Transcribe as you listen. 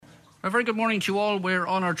A very good morning to you all. We're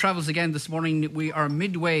on our travels again this morning. We are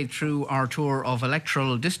midway through our tour of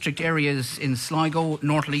electoral district areas in Sligo,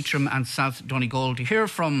 North Leitrim and South Donegal to hear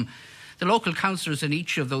from the local councillors in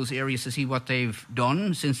each of those areas to see what they've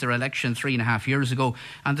done since their election 3.5 years ago.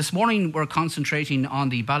 And this morning we're concentrating on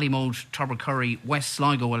the Ballymote, Tubbercurry, West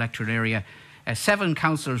Sligo electorate area. 7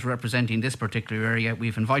 councillors representing this particular area.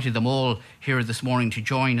 We've invited them all here this morning to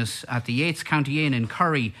join us at the Yates County Inn in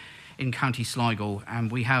Curry in County Sligo,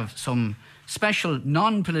 and we have some special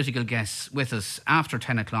non-political guests with us after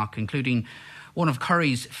 10 o'clock, including one of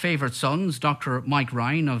Curry's favourite sons, Dr. Mike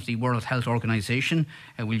Ryan of the World Health Organisation.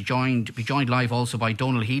 We'll be joined live also by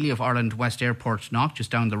Donal Healy of Ireland West Airport Knock, just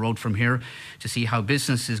down the road from here, to see how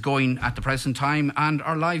business is going at the present time. And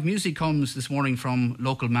our live music comes this morning from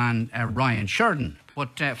local man Ryan Sheridan.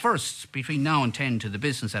 But first, between now and 10, to the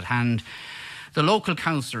business at hand. The local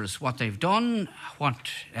councillors, what they've done, what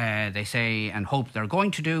they say and hope they're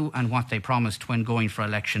going to do, and what they promised when going for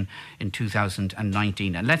election in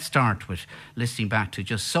 2019. And let's start with listening back to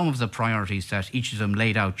just some of the priorities that each of them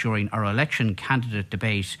laid out during our election candidate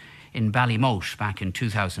debate in Ballymote back in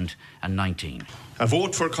 2019. A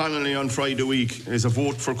vote for Connolly on Friday week is a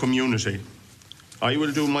vote for community. I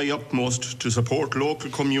will do my utmost to support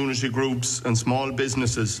local community groups and small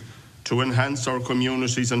businesses to enhance our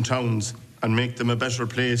communities and towns and make them a better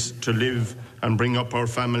place to live and bring up our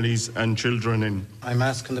families and children in. I'm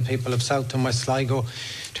asking the people of South and West Sligo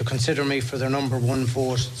to consider me for their number one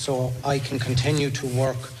vote so I can continue to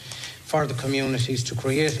work for the communities to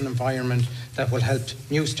create an environment that will help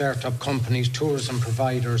new start-up companies, tourism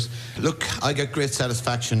providers. Look, I get great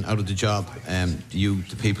satisfaction out of the job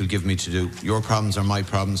the people give me to do. Your problems are my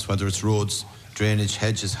problems, whether it's roads, drainage,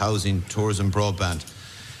 hedges, housing, tourism, broadband.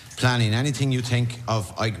 Planning, anything you think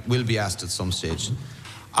of, I will be asked at some stage.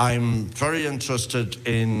 I'm very interested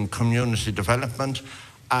in community development,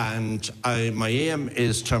 and my aim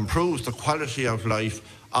is to improve the quality of life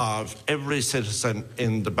of every citizen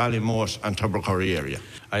in the Ballymote and Tubbercurry area.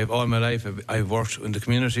 All my life I've worked in the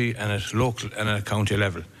community and at local and at county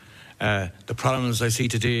level. The problems I see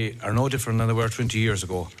today are no different than they were 20 years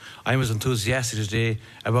ago. I'm as enthusiastic today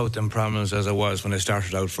about them problems as I was when I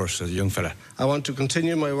started out first as a young fella. I want to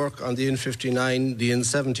continue my work on the N59, the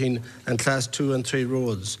N17 and Class 2 and 3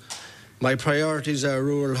 roads. My priorities are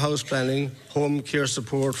rural house planning, home care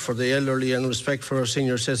support for the elderly and respect for our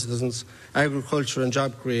senior citizens, agriculture and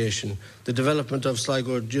job creation, the development of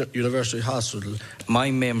Sligo University Hospital.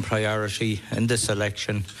 My main priority in this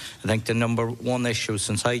election, I think the number one issue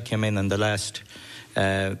since I came in the last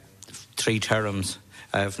 3 terms,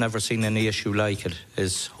 I've never seen any issue like it,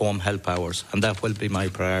 is home help hours, and that will be my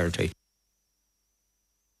priority.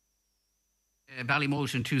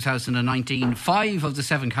 Ballymote in 2019. 5 of the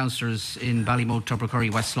 7 councillors in Ballymote,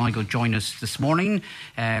 Tubbercurry, West Sligo join us this morning.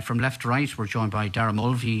 From left to right, we're joined by Darragh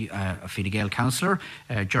Mulvey, a Fine Gael councillor,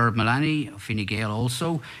 Gerard Mullaney, Fine Gael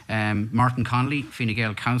also, Martin Connolly, Fine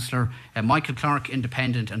Gael councillor, Michael Clark,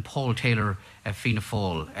 Independent, and Paul Taylor, Fianna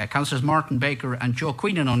Fáil. Councillors Martin Baker and Joe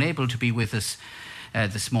Queenan unable to be with us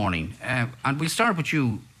this morning. And we'll start with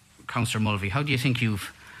you, Councillor Mulvey. How do you think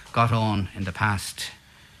you've got on in the past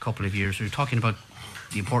couple of years? We were talking about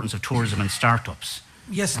the importance of tourism and start-ups.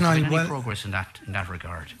 Yes, Niall. Niall. Any progress in that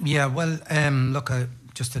regard? Yeah, well, look,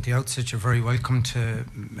 just at the outset, you're very welcome to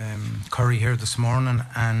Curry here this morning.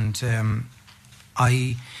 And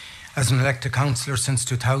I, as an elected councillor since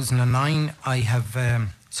 2009, I have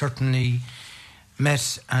certainly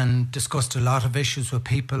met and discussed a lot of issues with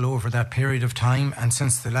people over that period of time. And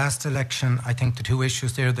since the last election, I think the 2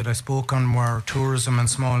 issues there that I spoke on were tourism and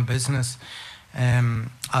small business.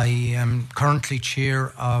 I am currently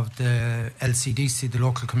chair of the LCDC, the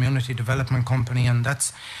Local Community Development Company, and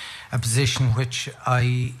that's a position which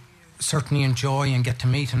I certainly enjoy and get to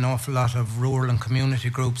meet an awful lot of rural and community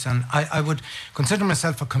groups. And I would consider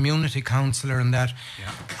myself a community councillor in that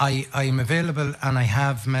I am available, and I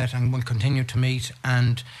have met and will continue to meet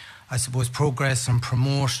and I suppose progress and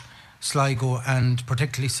promote Sligo, and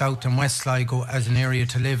particularly South and West Sligo, as an area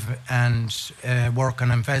to live and work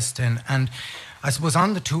and invest in. And I suppose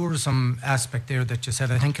on the tourism aspect there that you said,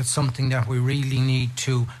 I think it's something that we really need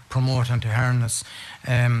to promote and to harness.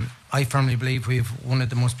 I firmly believe we have one of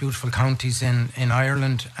the most beautiful counties in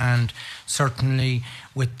Ireland, and certainly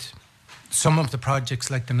with some of the projects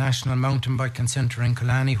like the National Mountain Biking Centre in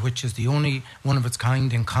Killarney, which is the only one of its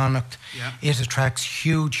kind in Connacht, it attracts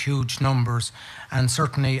huge numbers. And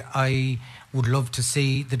certainly I would love to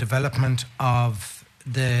see the development of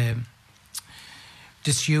the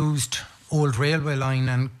disused old railway line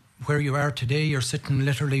and where you are today, you're sitting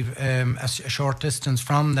literally a short distance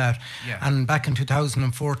from that. Yeah. And back in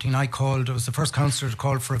 2014, I was the first councillor to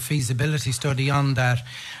call for a feasibility study on that.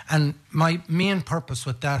 And my main purpose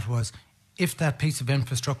with that was, if that piece of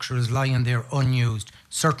infrastructure is lying there unused,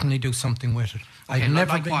 certainly do something with it. Okay, I've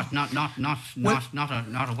never like been, what?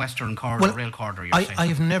 Not a western corridor, rail corridor. You're saying. I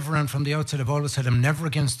have never, and from the outset, I've always said I'm never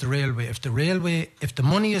against the railway. If the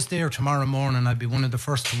money is there tomorrow morning, I'd be one of the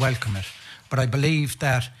first to welcome it. But I believe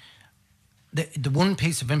that the one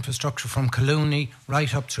piece of infrastructure from Collooney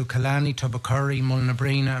right up through Killarney, Tubbercurry,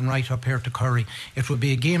 Mullinabrina and right up here to Curry, it would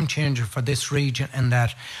be a game changer for this region, in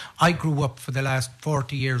that I grew up for the last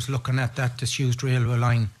 40 years looking at that disused railway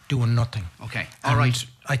line doing nothing. Okay, all right.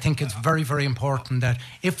 I think it's very, very important that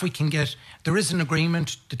if we can there is an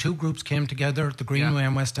agreement, the two groups came together, the Greenway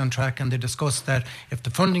and West End Track, and they discussed that if the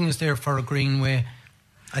funding is there for a Greenway,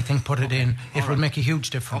 I think put it in. It will make a huge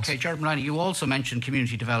difference. Okay, Gerard Maloney, you also mentioned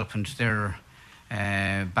community development there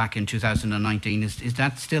back in 2019. Is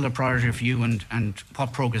that still a priority for you, and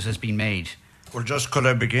what progress has been made? Well, just could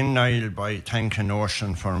I begin, Niall, by thanking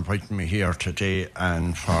Ocean for inviting me here today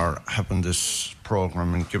and for having this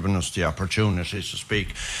programme and giving us the opportunity to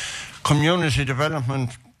speak. Community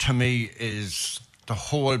development, to me, is the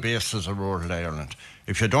whole basis of rural Ireland.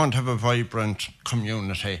 If you don't have a vibrant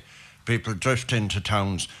community, people drift into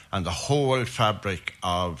towns, and the whole fabric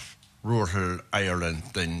of rural Ireland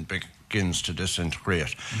then begins to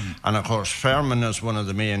disintegrate. And of course, farming is one of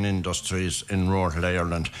the main industries in rural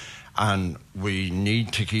Ireland, and we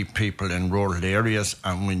need to keep people in rural areas,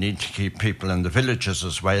 and we need to keep people in the villages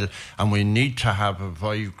as well, and we need to have a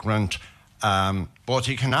vibrant both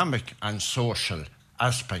economic and social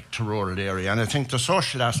aspect to rural area. And I think the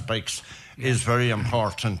social aspects is very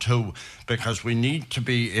important too, because we need to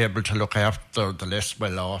be able to look after the less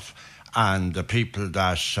well off and the people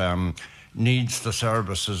that needs the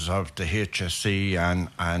services of the HSE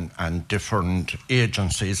and different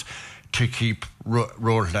agencies to keep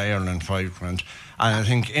rural Ireland vibrant. And I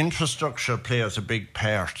think infrastructure plays a big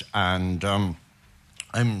part, and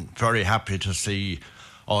I'm very happy to see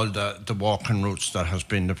all the walking routes that has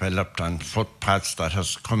been developed and footpaths that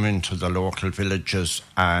has come into the local villages,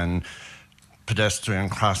 and pedestrian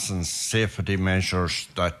crossings, safety measures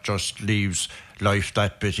that just leaves life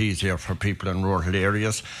that bit easier for people in rural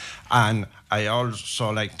areas. And I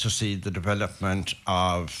also like to see the development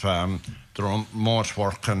of the remote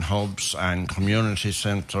working hubs and community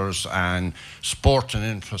centres and sporting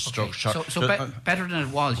infrastructure. Okay. So better than it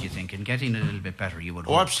was, you think, and getting a little bit better, you would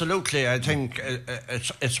hope? Oh, absolutely. I think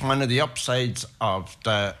it's one of the upsides of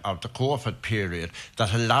the COVID period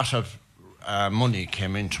that a lot of money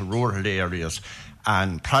came into rural areas,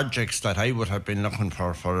 and projects that I would have been looking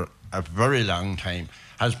for a very long time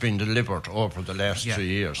has been delivered over the last 3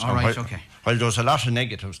 years. All right, okay. While there was a lot of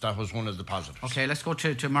negatives, that was one of the positives. Okay, let's go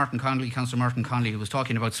to Martin Connolly, Councillor Martin Connolly, who was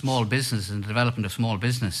talking about small business and the development of small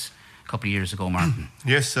business a couple of years ago, Martin.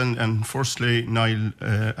 Yes, and firstly, Niall,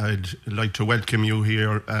 I'd like to welcome you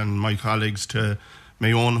here and my colleagues to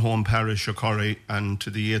my own home parish of Curry and to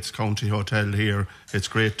the Yates County Hotel here. It's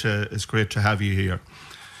great to have you here.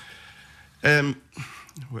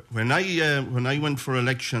 When I went for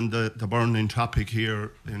election, the burning topic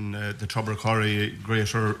here in the Tubbercurry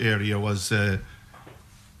greater area was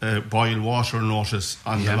boil water notice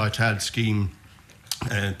on the Lytald scheme.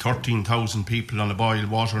 13,000 people on a boil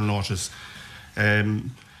water notice. There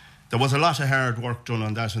was a lot of hard work done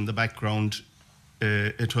on that in the background.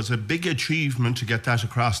 It was a big achievement to get that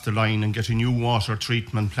across the line and get a new water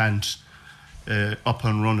treatment plant up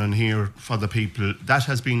and running here for the people. That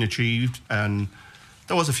has been achieved, and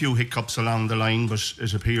there was a few hiccups along the line, but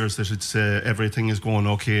it appears that it's everything is going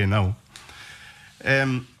okay now.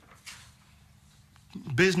 Get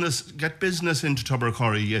business into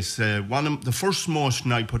Tubbercurry, yes. One of the first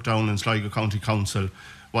motion I put down in Sligo County Council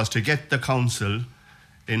was to get the council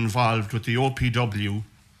involved with the OPW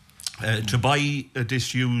to buy a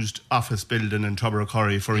disused office building in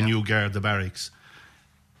Tubbercurry for a new Garda barracks.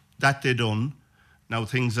 That they done. Now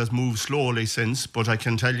things have moved slowly since, but I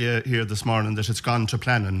can tell you here this morning that it's gone to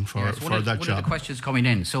planning for that job. One of the questions coming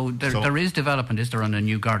in. So there is development, is there, on a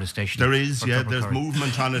new Garda station? There is, yeah. There's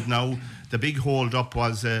movement on it now. The big hold up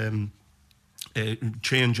was a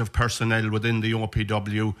change of personnel within the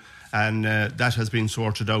OPW, and that has been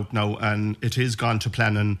sorted out now, and it is gone to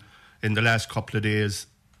planning in the last couple of days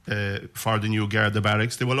for the new Garda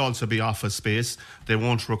barracks. There will also be office space. They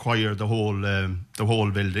won't require the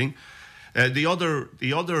whole building. The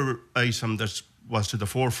other item that was to the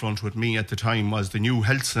forefront with me at the time was the new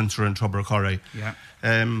health centre in Tubbercurry. Yeah.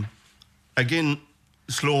 Again,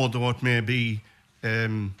 slow though it may be,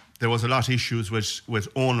 there was a lot of issues with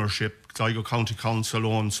ownership. Sligo County Council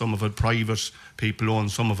owns some of it, private people own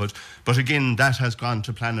some of it. But again, that has gone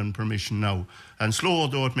to planning permission now. And slow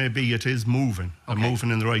though it may be, it is moving. Okay.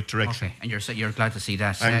 Moving in the right direction. Okay, and you're glad to see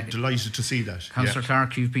that. I'm delighted to see that. Councillor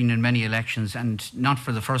Clark, you've been in many elections, and not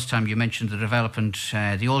for the first time you mentioned the development,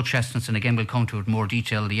 the old chestnuts, and again we'll come to it in more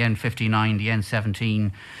detail, the N59, the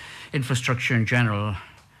N17, infrastructure in general,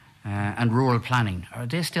 and rural planning. Are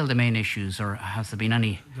they still the main issues, or has there been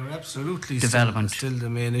any They're absolutely development? Still the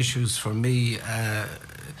main issues for me.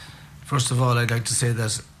 First of all, I'd like to say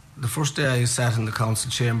that the first day I sat in the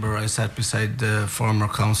council chamber, I sat beside the former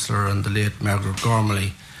councillor and the late Margaret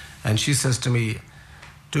Gormley, and she says to me,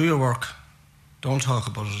 do your work, don't talk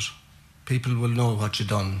about it. People will know what you've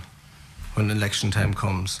done when election time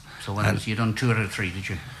comes. So you done 2 out of 3, did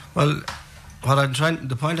you? Well,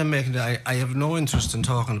 the point I'm making, I have no interest in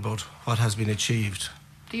talking about what has been achieved.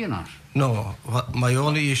 Do you not? No. My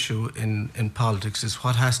only issue in politics is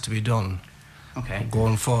what has to be done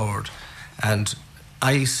going forward. And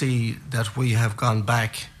I see that we have gone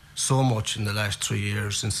back so much in the last 3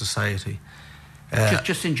 years in society.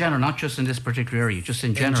 Just in general, not just in this particular area, just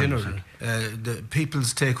in general. In general, the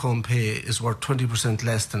people's take-home pay is worth 20%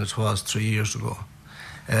 less than it was 3 years ago.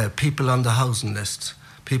 People on the housing list,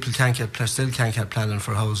 people still can't get planning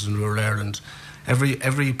for houses in rural Ireland.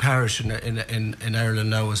 Every parish in Ireland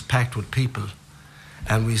now is packed with people,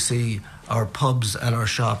 and we see our pubs and our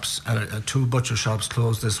shops and 2 butcher shops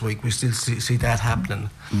closed this week. We still see that happening,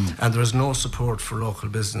 and there is no support for local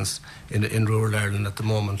business in rural Ireland at the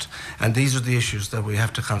moment. And these are the issues that we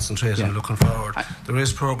have to concentrate on looking forward. There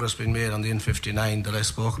is progress being made on the N59 that I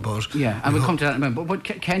spoke about. Yeah, and we'll come to that in a minute. But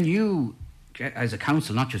can you, as a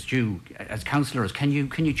council, not just you, as councillors, can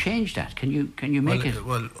you change that? Can you make it?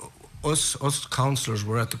 Well, us councillors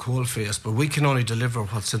were at the coalface, but we can only deliver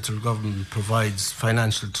what central government provides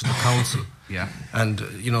financial to the council. Yeah. And,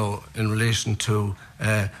 in relation to,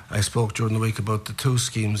 I spoke during the week about the 2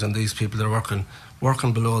 schemes, and these people that are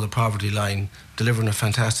working below the poverty line, delivering a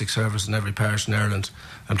fantastic service in every parish in Ireland.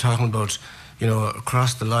 I'm talking about,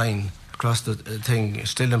 across the line, across the thing, it's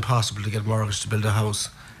still impossible to get a mortgage to build a house.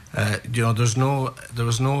 There is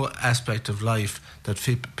no aspect of life that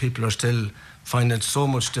people are still find it so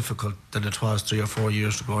much difficult than it was 3 or 4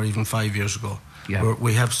 years ago, or even 5 years ago. Yeah.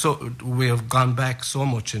 We have gone back so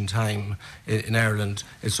much in time in Ireland.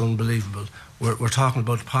 It's unbelievable. We're talking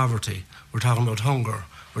about poverty. We're talking about hunger.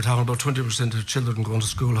 We're talking about 20% of children going to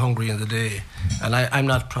school hungry in the day, and I'm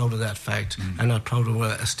not proud of that fact. I'm not proud of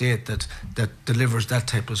a state that delivers that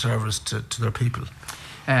type of service to their people.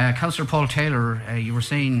 Councillor Paul Taylor, you were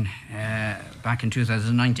saying back in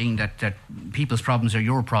 2019 that people's problems are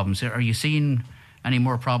your problems. Are you seeing any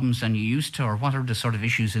more problems than you used to, or what are the sort of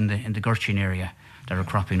issues in the Gurchin area that are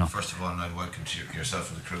cropping up? First of all, I welcome to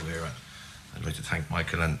yourself and the crew here. I'd like to thank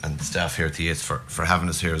Michael and the staff here at the Yates for having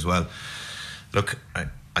us here as well. Look,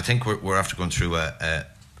 I think we're after going through a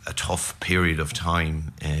tough period of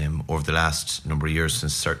time over the last number of years,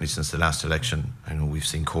 certainly since the last election. I know we've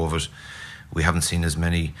seen COVID. We haven't seen as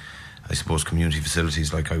many, I suppose, community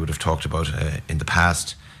facilities like I would have talked about in the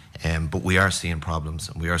past. But we are seeing problems,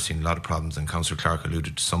 and we are seeing a lot of problems, and Councillor Clark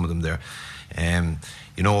alluded to some of them there.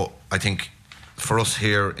 I think for us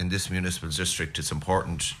here in this municipal district, it's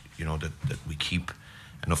important, that we keep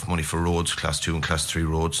enough money for roads, Class 2 and Class 3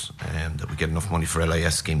 roads, that we get enough money for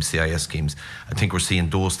LIS schemes, CIS schemes. I think we're seeing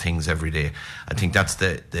those things every day. I think that's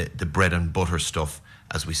the bread and butter stuff.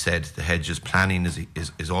 As we said, the hedges planning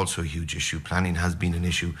is also a huge issue. Planning has been an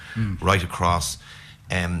issue right across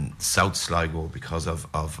South Sligo because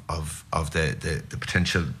of the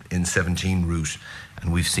potential N17 route,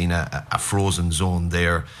 and we've seen a frozen zone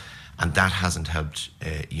there, and that hasn't helped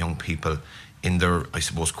young people in their, I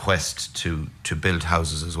suppose, quest to build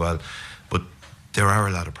houses as well. But there are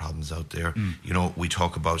a lot of problems out there. We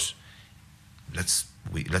talk about, let's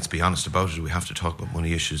be honest about it. We have to talk about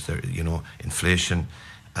money issues. There, inflation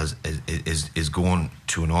is going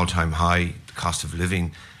to an all-time high. The cost of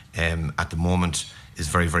living at the moment is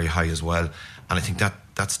very, very high as well. And I think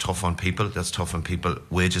that's tough on people. That's tough on people.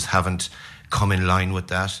 Wages haven't come in line with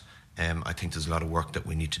that. I think there's a lot of work that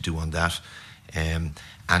we need to do on that. And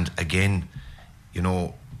again,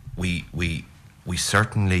 we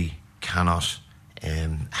certainly cannot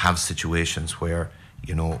have situations where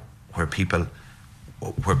people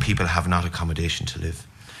have not accommodation to live.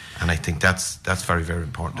 And I think that's very, very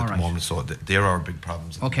important at the moment. So there are big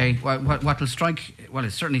problems. Okay, what will strike,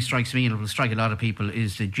 it certainly strikes me, and it will strike a lot of people,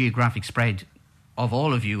 is the geographic spread of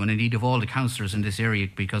all of you, and indeed of all the councillors in this area,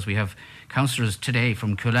 because we have councillors today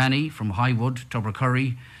from Killarney, from Highwood,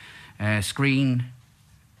 Tubbercurry, Skryne,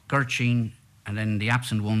 Gurchin, and then the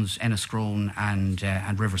absent ones, Enniscrone and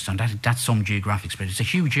Riverstone. That's some geographic spread. It's a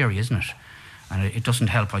huge area, isn't it? And it doesn't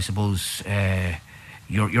help, I suppose,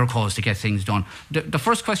 your cause to get things done. The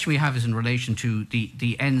first question we have is in relation to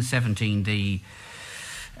the N17, the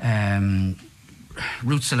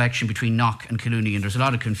route selection between Knock and Collooney, and there's a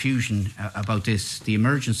lot of confusion about this, the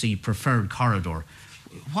emergency preferred corridor.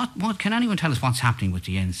 What can anyone tell us what's happening with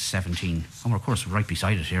the N17? And we're, of course, right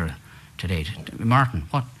beside it here today. Martin,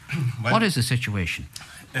 what is the situation?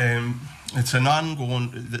 It's an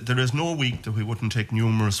ongoing. There is no week that we wouldn't take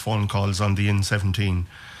numerous phone calls on the N17.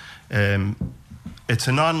 It's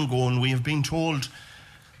an ongoing. We have been told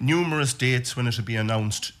numerous dates when it will be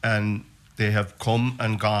announced, and they have come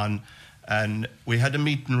and gone. And we had a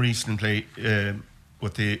meeting recently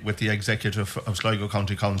with the executive of Sligo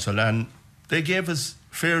County Council, and they gave us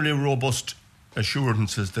fairly robust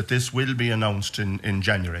assurances that this will be announced in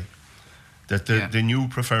January, that the new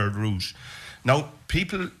preferred route. Now,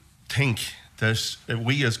 people think that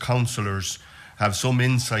we as councillors have some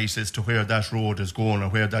insight as to where that road is going or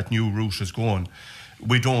where that new route is going.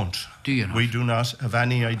 We don't. Do you not? We do not have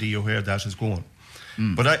any idea where that is going.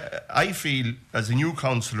 But I feel, as a new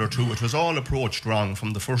councillor too, it was all approached wrong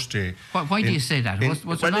from the first day. Why do you say that?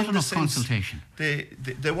 Was there not enough consultation?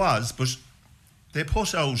 There was, but they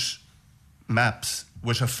put out maps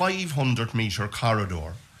with a 500-metre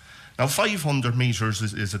corridor. Now, 500 metres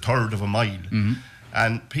is a third of a mile. Mm-hmm.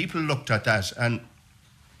 And people looked at that, and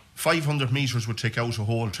 500 metres would take out a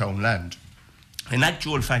whole town land. In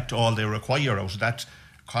actual fact, all they require out of that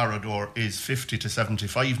corridor is 50 to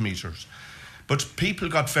 75 metres. But people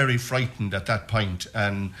got very frightened at that point,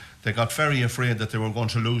 and they got very afraid that they were going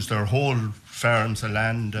to lose their whole farms of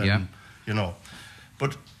land, and, you know.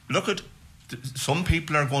 But look at, some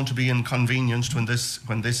people are going to be inconvenienced when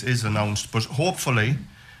this is announced, but hopefully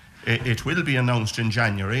it will be announced in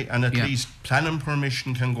January, and at least planning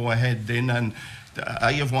permission can go ahead then. And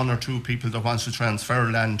I have one or two people that wants to transfer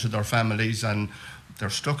land to their families, and they're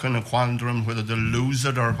stuck in a quandrum whether they'll lose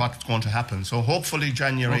it or what's going to happen. So hopefully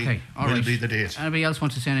January will be the date. Anybody else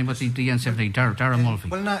want to say anything about the N17? Darren Mulvey.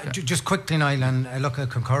 Well, just quickly, Niall, and I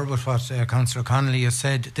concur with what Councillor Connolly has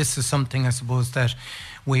said. This is something, I suppose, that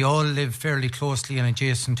we all live fairly closely and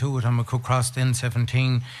adjacent to it, and we could cross the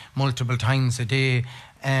N17 multiple times a day.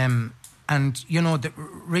 And, you know,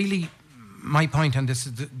 really, my point on this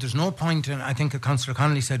is there's no point in, I think Councillor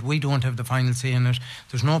Connolly said, we don't have the final say in it.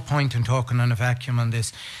 There's no point in talking in a vacuum on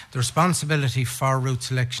this. The responsibility for route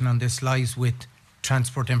selection on this lies with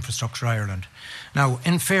Transport Infrastructure Ireland. Now,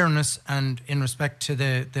 in fairness and in respect to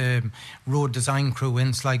the road design crew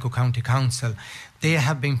in Sligo County Council, they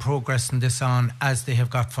have been progressing this on as they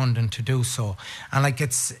have got funding to do so. And like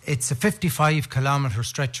it's a 55-kilometre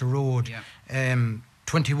stretch of road,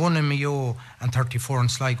 21 in Mayo and 34 in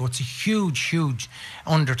Sligo. It's a huge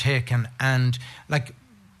undertaking, and like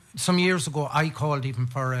some years ago I called even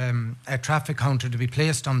for a traffic counter to be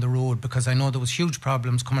placed on the road, because I know there was huge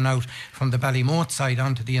problems coming out from the Ballymote side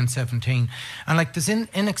onto the N17, and like there's in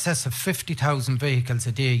excess of 50,000 vehicles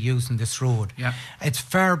a day using this road. It's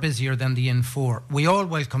far busier than the N4. We all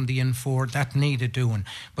welcome the N4, that needed doing,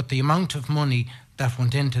 but the amount of money that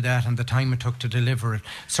went into that and the time it took to deliver it,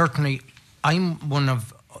 certainly I'm one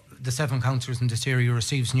of the 7 councillors in this area who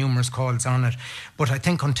receives numerous calls on it, but I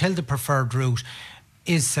think until the preferred route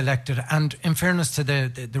is selected, and in fairness to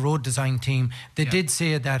the road design team, they did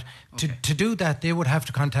say that to do that they would have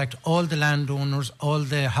to contact all the landowners, all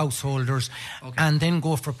the householders, and then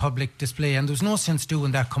go for public display, and there's no sense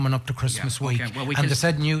doing that coming up to Christmas week. Well, and they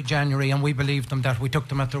said new January, and we believed them that. We took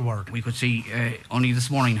them at their word. We could see only this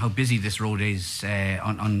morning how busy this road is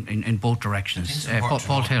in both directions.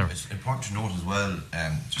 Paul Taylor. It's important to note as well,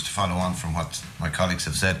 just to follow on from what my colleagues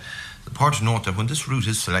have said, the part to note that when this route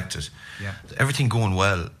is selected, everything going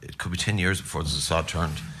well, it could be 10 years before there's a sod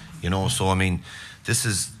turned, you know. So I mean,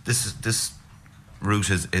 this route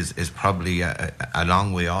is probably a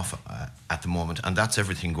long way off at the moment, and that's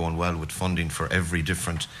everything going well with funding for every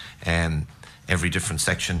different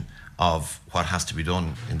section of what has to be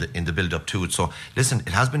done in the build up to it. So listen,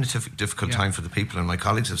 it has been a difficult time for the people, and my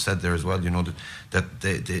colleagues have said there as well, you know, that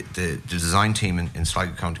the design team in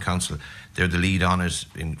Sligo County Council, they're the lead on it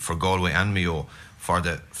for Galway and Mayo for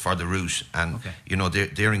the route, and you know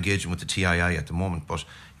they're engaging with the TII at the moment. But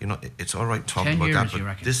you know, it's all right talking about that,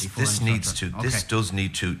 but this does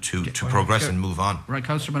need to progress and move on. Right,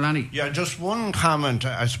 Councillor Mullany. Yeah, just one comment,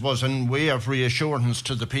 I suppose, in way of reassurance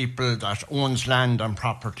to the people that owns land and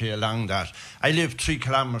property along that. I live 3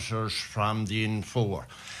 kilometres from the N4,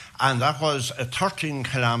 and that was a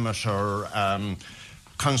 13-kilometre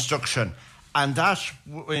construction. And that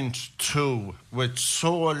went through with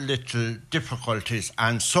so little difficulties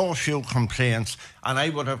and so few complaints, and I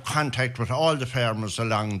would have contact with all the farmers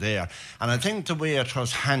along there. And I think the way it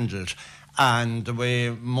was handled and the way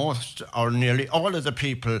most or nearly all of the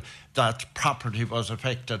people that property was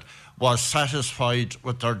affected was satisfied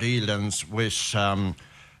with their dealings with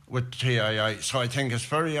TII. So I think it's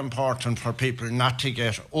very important for people not to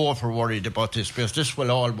get over worried about this, because this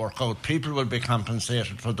will all work out. People will be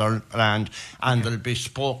compensated for their land, and they'll be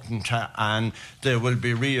spoken to, and they will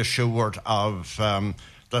be reassured of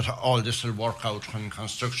that all this will work out when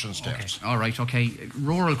construction starts. Okay. All right, okay.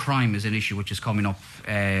 Rural crime is an issue which is coming up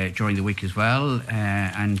during the week as well,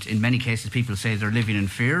 and in many cases people say they're living in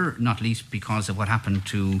fear, not least because of what happened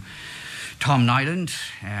to Tom Nyland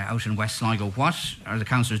out in West Sligo. What are the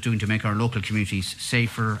councillors doing to make our local communities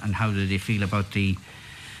safer, and how do they feel about the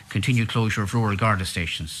continued closure of rural Garda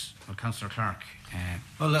stations? Well, Councillor Clark,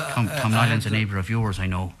 Tom Nyland's a neighbour of yours, I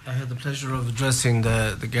know. I had the pleasure of addressing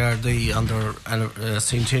the Gardaí on their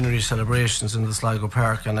centenary celebrations in the Sligo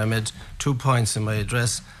Park, and I made 2 points in my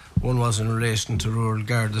address. One was in relation to rural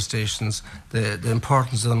Garda stations. The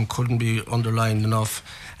importance of them couldn't be underlined enough,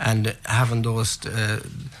 and having those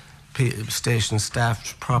stations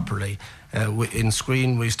staffed properly. In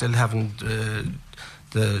Screen, we still haven't,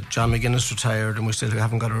 the John McGuinness retired, and we still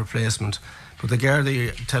haven't got a replacement. But the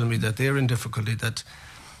Gardaí tell me that they're in difficulty, that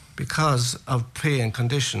because of pay and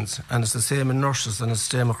conditions, and it's the same in nurses and it's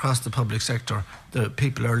the same across the public sector, the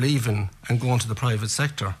people are leaving and going to the private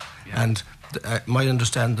sector. Yeah. And my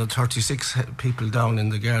understanding that 36 people down in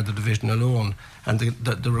the Garda division alone, and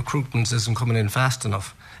the recruitment isn't coming in fast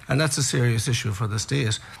enough. And that's a serious issue for the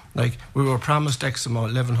state. Like, we were promised X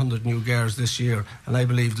amount, 1,100 new Guards this year, and I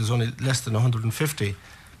believe there's only less than 150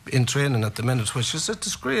 in training at the minute, which is a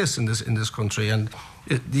disgrace in this country. And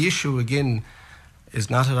the issue, again, is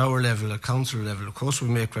not at our level, at council level. Of course we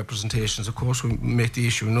make representations, of course we make the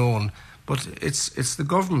issue known, but it's the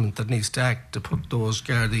government that needs to act to put those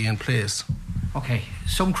Gardaí in place. Okay,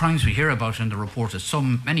 some crimes we hear about in the report,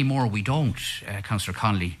 many more we don't, Councillor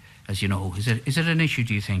Connolly, as you know. Is it an issue,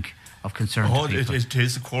 do you think, of concern to people? It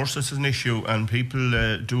is, of course it's an issue, and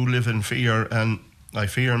people do live in fear, and I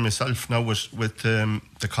fear myself now with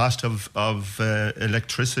the cost of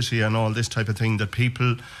electricity and all this type of thing, that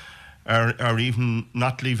people are even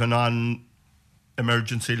not leaving on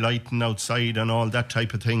emergency lighting outside and all that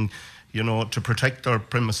type of thing, you know, to protect their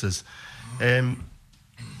premises.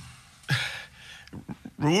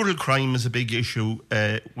 Rural crime is a big issue.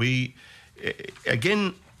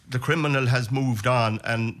 Again, the criminal has moved on,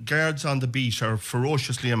 and guards on the beat are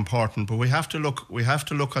ferociously important. But we have to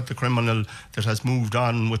look at the criminal that has moved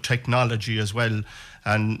on with technology as well,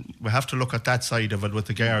 and we have to look at that side of it with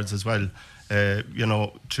the guards as well. You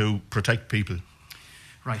know, to protect people.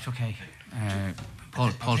 Right. Okay.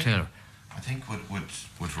 Paul Taylor. I think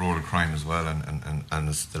with rural crime as well, and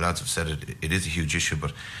as the lads have said, it is a huge issue.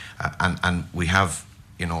 But and we have,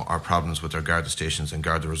 you know, our problems with our Garda stations and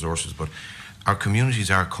Garda resources, but our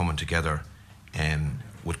communities are coming together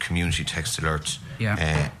with community text alerts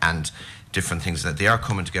and different things, that they are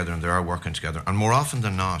coming together and they are working together. And more often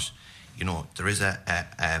than not, you know, there is a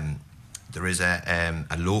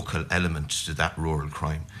local element to that rural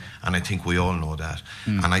crime, and I think we all know that.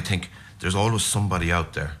 And I think there's always somebody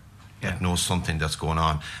out there that knows something that's going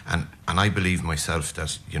on, and I believe myself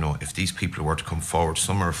that, you know, if these people were to come forward,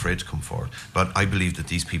 some are afraid to come forward, but I believe that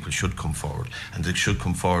these people should come forward, and they should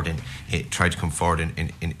come forward try to come forward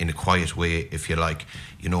in a quiet way, if you like,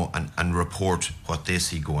 you know, and report what they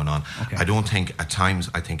see going on. Okay. I don't think at times,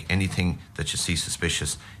 I think anything that you see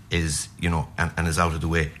suspicious is, you know, and is out of the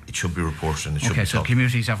way, it should be reported and it should be so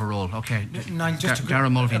communities have a role. Okay. Just Dara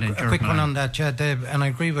Mulvey, a quick one on that, and I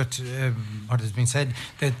agree with what has been said,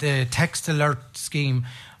 that the text alert scheme,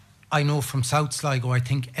 I know from South Sligo, I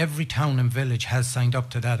think every town and village has signed up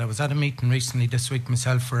to that. I was at a meeting recently this week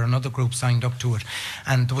myself where another group signed up to it,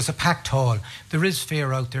 and there was a packed hall. There is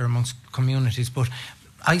fear out there amongst communities, but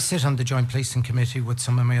I sit on the Joint Policing Committee with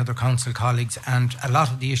some of my other council colleagues, and a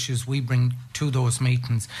lot of the issues we bring to those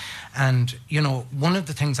meetings. And, you know, one of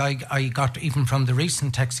the things I got even from the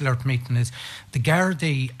recent text alert meeting is the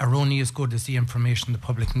Gardaí are only as good as the information the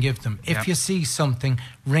public can give them. If you see something,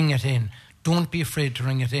 ring it in. Don't be afraid to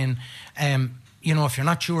ring it in. You know, if you're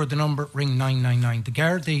not sure of the number, ring 999. The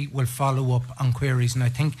Gardaí will follow up on queries. And I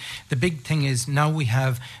think the big thing is now we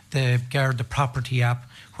have the Garda Property app,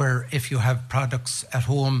 where if you have products at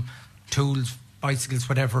home, tools, bicycles,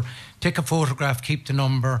 whatever, take a photograph, keep the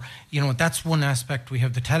number. You know, that's one aspect. We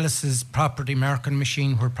have the Telus property marking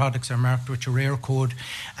machine where products are marked with a rare code,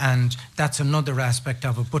 and that's another aspect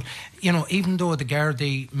of it. But, you know, even though the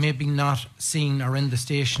Gardaí maybe not seen or in the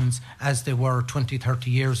stations as they were 20, 30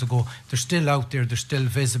 years ago, they're still out there, they're still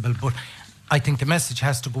visible. But I think the message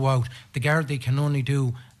has to go out. The Gardaí can only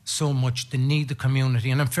do so much. They need the community,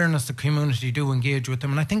 and in fairness, the community do engage with them.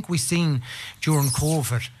 And I think we've seen during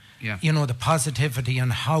COVID, you know, the positivity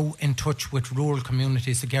and how in touch with rural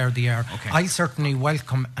communities the Gardaí are. Okay. I certainly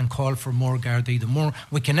welcome and call for more Gardaí. The more,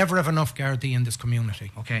 we can never have enough Gardaí in this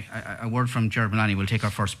community. Okay, a word from Gerard Mullany. We'll take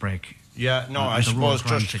our first break. Yeah, no, I suppose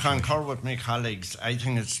just to concur with my colleagues, I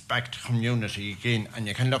think it's back to community again, and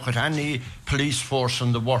you can look at any police force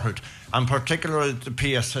in the world, and particularly the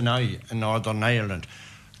PSNI in Northern Ireland.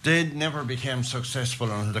 They never became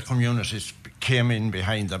successful until the communities came in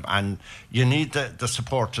behind them, and you need the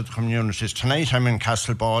support of the communities. Tonight I'm in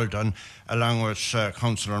Castlebaldon along with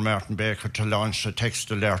Councillor Martin Baker to launch a text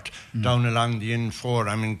alert down along the N4.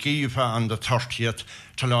 I'm in Giva on the 30th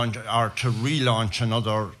to launch or to relaunch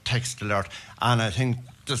another text alert, and I think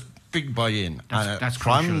there's big buy-in. That's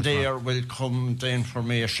from there will come the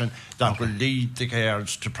information that will lead the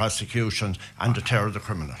guards to prosecutions and deter the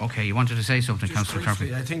criminal. Okay, you wanted to say something, Councillor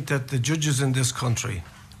Carfrey? I think that the judges in this country,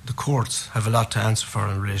 the courts, have a lot to answer for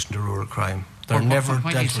in relation to rural crime. They're never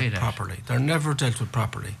dealt with properly. They're never dealt with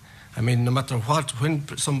properly. I mean, no matter what, when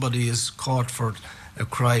somebody is caught for a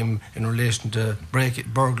crime in relation to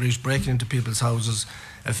burglaries, breaking into people's houses,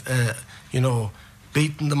 you know,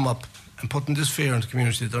 beating them up and putting this fear into the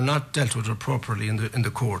community, they're not dealt with appropriately in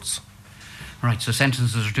the courts. Right, so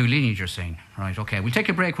sentences are too lenient, you're saying. Right, okay. We'll take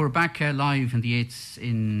a break. We're back live in the 8th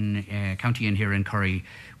in County Inn here in Curry.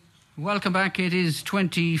 Welcome back. It is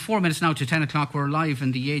 24 minutes now to 10 o'clock. We're live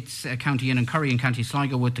in the 8th County Inn in Curry in County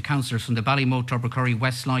Sligo with the councillors from the Ballymote, Tubbercurry,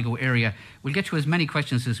 West Sligo area. We'll get to as many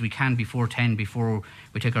questions as we can before 10, before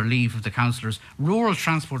we take our leave of the councillors. Rural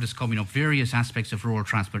transport is coming up, various aspects of rural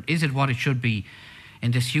transport. Is it what it should be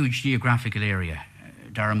in this huge geographical area?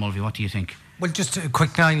 Darren Mulvey, what do you think? Well, just a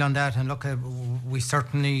quick line on that, and look, we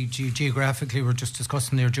certainly geographically were just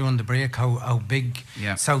discussing there during the break how big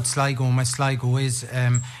South Sligo and West Sligo is.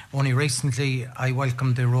 Only recently I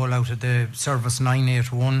welcomed the rollout of the Service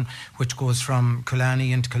 981, which goes from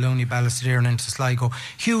Killarney into Colony, Ballastare and into Sligo.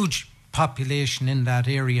 Huge population in that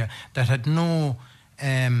area that had no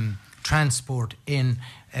transport in,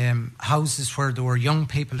 houses where there were young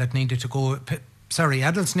people that needed to go...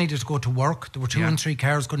 adults needed to go to work. There were 2 and 3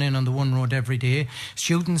 cars going in on the one road every day.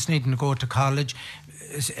 Students needing to go to college.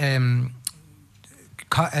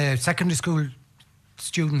 Secondary school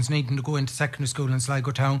students needing to go into secondary school in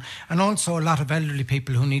Sligo town, and also a lot of elderly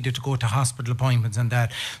people who needed to go to hospital appointments and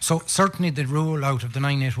that. So certainly the rollout of the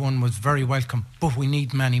 981 was very welcome, but we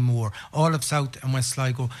need many more. All of South and West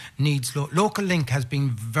Sligo needs... Local Link has been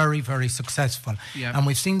very, very successful, and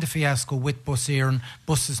we've seen the fiasco with Bus Éireann,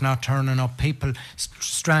 buses not turning up, people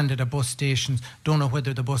stranded at bus stations, don't know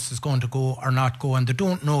whether the bus is going to go or not go, and they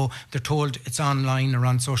don't know, they're told it's online or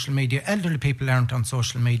on social media. Elderly people aren't on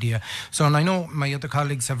social media. So, and I know my other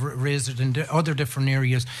colleagues have raised it in other different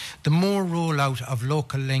areas. The more rollout of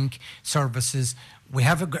Local Link services, we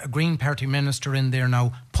have a Green Party minister in there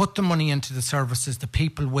now. Put the money into the services, the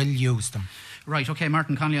people will use them. Right, okay,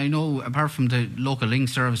 Martin Connolly, I know apart from the Local Link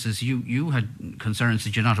services, you had concerns,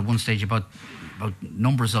 did you not, at one stage about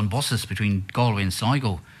numbers on buses between Galway and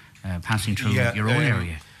Sligo passing through your own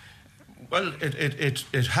area? Well,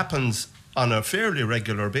 it happens on a fairly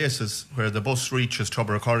regular basis where the bus reaches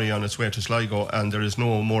Tubbercurry on its way to Sligo and there is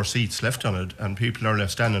no more seats left on it and people are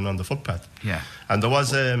left standing on the footpath. Yeah. And there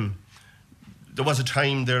was a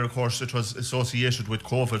time there, of course, it was associated with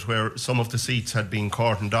COVID where some of the seats had been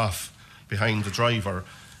cordoned off behind the driver,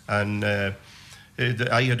 and I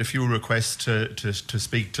had a few requests to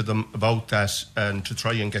speak to them about that and to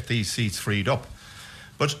try and get these seats freed up.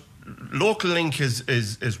 But Local Link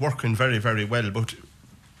is working very, very well, but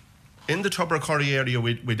in the Tubbercurry area,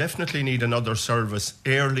 we definitely need another service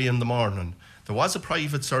early in the morning. There was a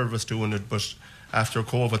private service doing it, but after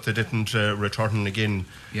COVID, they didn't return again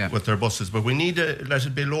with their buses. But we need let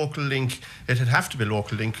it be Local Link. It'd have to be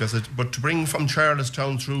Local Link, but to bring from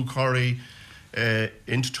Charlestown through Curry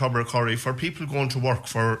into Tubbercurry for people going to work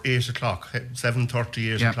for 8 o'clock,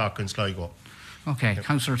 7:30, 8 o'clock in Sligo. Okay,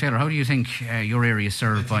 Councillor Taylor, how do you think your area is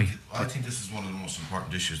served by? I think this is one of the most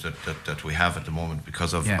important issues that we have at the moment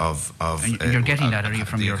because of and you're getting that, are you,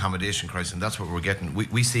 from the your accommodation crisis, and that's what we're getting.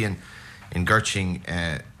 We see in Gerching,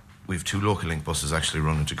 we have 2 Local Link buses actually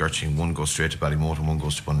running to Gerching. One goes straight to Ballymote and one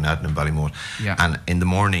goes to Bunnaden and Ballymote. Yeah. And in the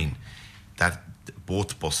morning,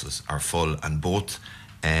 both buses are full, and both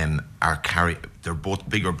they're both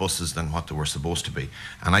bigger buses than what they were supposed to be.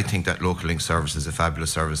 And I think that Local Link service is a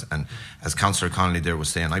fabulous service. And as Councillor Connolly there was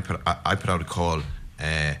saying, I put out a call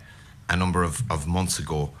a number of months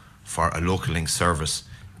ago for a Local Link service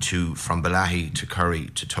from Balahi to Curry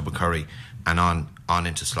to Tubacurry and on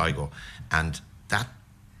into Sligo. And that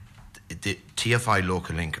the TFI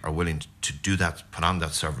Local Link are willing to do that, put on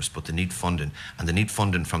that service, but they need funding, and they need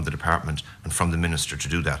funding from the department and from the minister to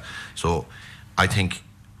do that. So I think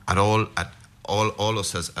all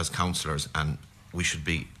us as councillors, and we should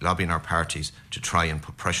be lobbying our parties to try and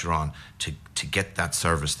put pressure on to get that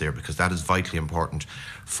service there, because that is vitally important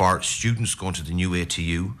for students going to the new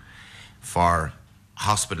ATU, for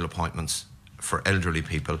hospital appointments, for elderly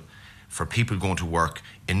people, for people going to work.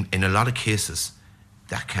 In a lot of cases,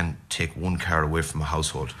 that can take one car away from a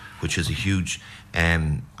household, which is a huge,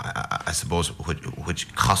 I suppose,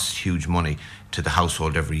 which costs huge money to the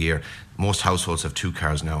household every year. Most households have 2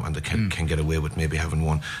 cars now, and they can get away with maybe having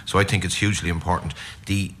one. So I think it's hugely important.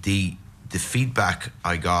 The feedback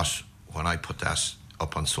I got when I put that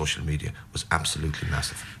up on social media was absolutely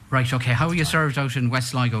massive. Right, okay. How are you served out in West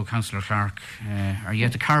Sligo, Councillor Clark? Are you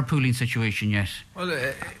at the carpooling situation yet?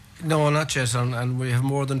 Well, no, not yet, and we have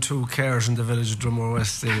more than 2 cars in the village of Drumore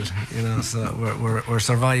West still, so we're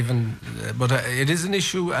surviving. But it is an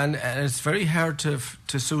issue, and it's very hard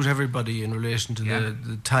to suit everybody in relation to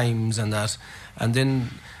the times and that. And then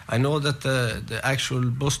I know that the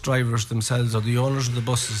actual bus drivers themselves, or the owners of the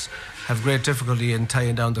buses, have great difficulty in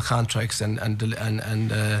tying down the contracts and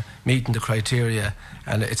meeting the criteria.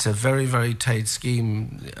 And it's a very, very tight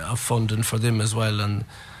scheme of funding for them as well. And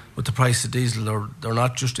with the price of diesel, they're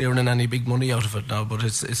not just earning any big money out of it now, but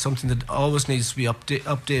it's something that always needs to be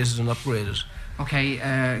updated and upgraded. Okay,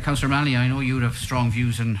 Councillor Malley, I know you'd have strong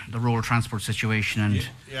views on the rural transport situation and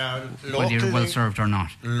whether you're well served or not.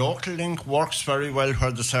 Local Link works very well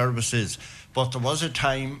where the service is, but there was a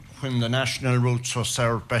time when the national routes were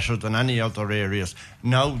served better than any other areas.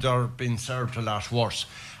 Now they're being served a lot worse,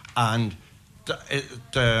 and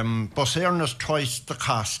the bus earners twice the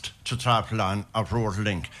cost to travel on of Rural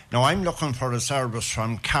Link. Now I'm looking for a service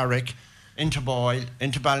from Carrick into Boyle,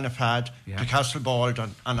 into Ballinafad, to Castlebald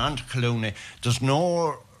and on to Colooney. There's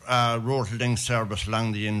no Rural Link service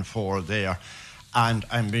along the N4 there, and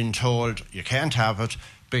I'm being told you can't have it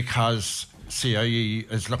because CIE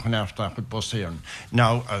is looking after that with bus earn.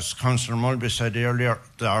 Now, as Councillor Mulby said earlier,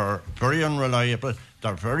 they're very unreliable,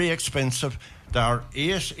 they're very expensive. There are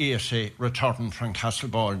 880 returning from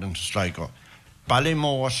Castlebald into Sligo.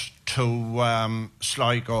 Ballymote to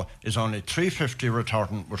Sligo is only 350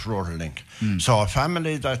 returning with Rural Link. So a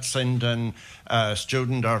family that's sending a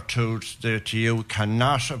student or two to you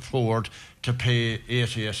cannot afford to pay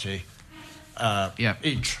 880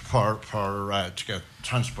 each for to get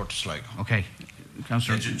transport to Sligo. Okay.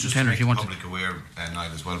 Councillor just Taylor, to make if you the want public aware,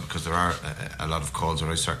 Niall, as well, because there are a lot of calls,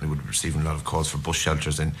 or I certainly would be receiving a lot of calls for bus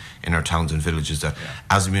shelters in our towns and villages, that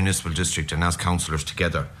as a municipal district and as councillors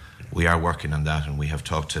together, we are working on that, and we have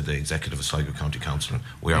talked to the executive of Sligo County Council, and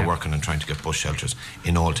we are working on trying to get bus shelters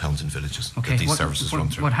in all towns and villages that these services run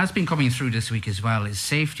through. What has been coming through this week as well is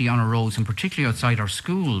safety on our roads, and particularly outside our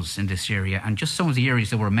schools in this area, and just some of the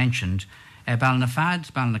areas that were mentioned: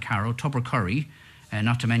 Ballinafad, Ballinacaro, Tubbercurry,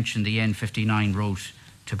 not to mention the N59 road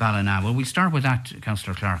to Ballina. Well, we'll start with that,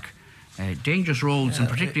 Councillor Clark. Dangerous roads, and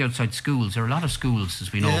particularly outside schools. There are a lot of schools,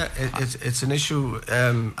 as we know. Yeah, it's an issue.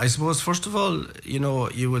 I suppose, first of all,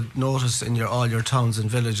 you would notice in all your towns and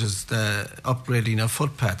villages the upgrading of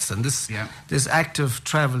footpaths, and this active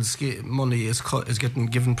travel money is getting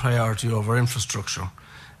given priority over infrastructure.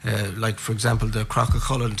 Like, for example, the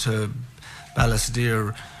Crochacullen to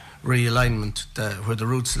Ballasdeer realignment, where the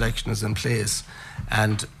route selection is in place,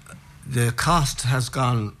 and the cost has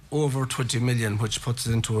gone over 20 million, which puts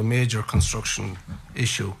it into a major construction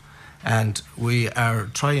issue. And we are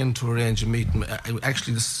trying to arrange a meeting.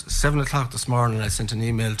 Actually, 7 o'clock this morning, I sent an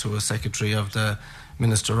email to a secretary of the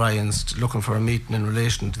Minister Ryan's looking for a meeting in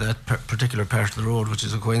relation to that particular part of the road, which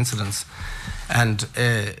is a coincidence. And,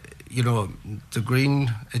 the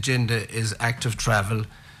green agenda is active travel,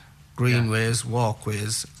 greenways,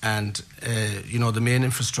 walkways, and the main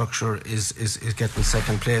infrastructure is getting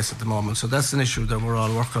second place at the moment. So that's an issue that we're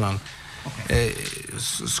all working on. Okay.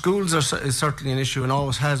 Schools is certainly an issue, and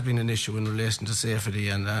always has been an issue in relation to safety,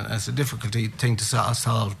 and it's a difficult thing to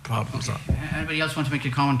solve problems on. Anybody else want to make a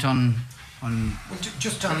comment on? Well,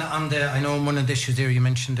 just on the, I know one of the issues there you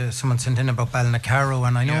mentioned, someone sent in about Ballinacaro,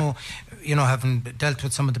 and I know, having dealt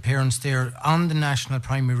with some of the parents there on the national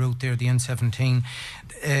primary route there, the N17,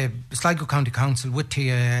 Sligo County Council with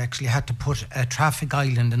TIA actually had to put a traffic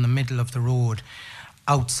island in the middle of the road.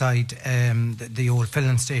 outside the old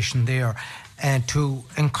filling station there to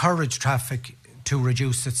encourage traffic to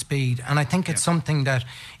reduce its speed. And I think it's something that,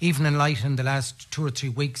 even in light in the last 2 or 3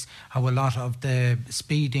 weeks, how a lot of the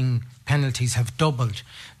speeding penalties have doubled,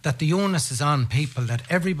 that the onus is on people, that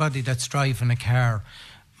everybody that's driving a car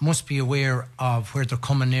must be aware of where they're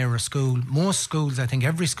coming near a school. Most schools, I think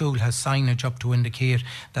every school has signage up to indicate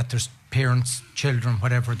that there's parents, children,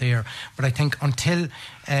 whatever there. But I think until,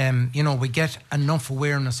 we get enough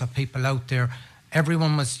awareness of people out there.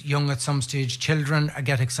 Everyone was young at some stage. Children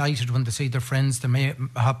get excited when they see their friends. They may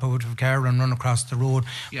hop out of a car and run across the road.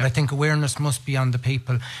 Yeah. But I think awareness must be on the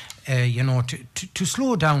people, to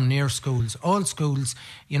slow down near schools. All schools,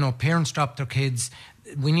 parents drop their kids.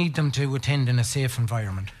 We need them to attend in a safe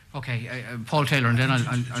environment. Okay, Paul Taylor, and then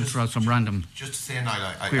I'll throw out some random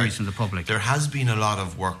queries from the public. There has been a lot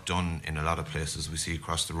of work done in a lot of places. We see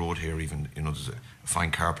across the road here, even, there's a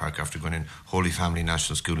fine car park after going in, Holy Family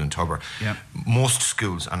National School in Tubber. Yeah. Most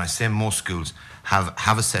schools, and I say most schools,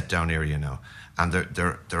 have a set-down area now. And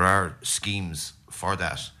there are schemes for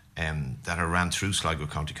that that are ran through Sligo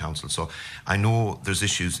County Council. So I know there's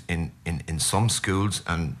issues in some schools,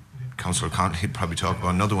 and Councillor Connolly will probably talk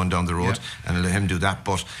about another one down the road, and I'll let him do that.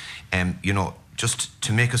 But, just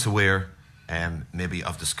to make us aware maybe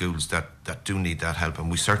of the schools that do need that help, and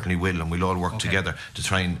we certainly will, and we'll all work together to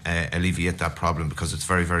try and alleviate that problem, because it's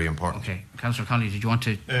very, very important. Okay. Councillor Connolly, did you want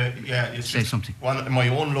to say something? Well, my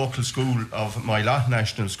own local school of my Lough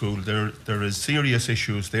National School, there is serious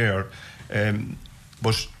issues there,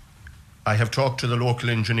 but I have talked to the local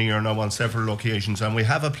engineer now on several occasions, and we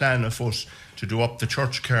have a plan afoot to do up the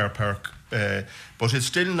church car park, but it's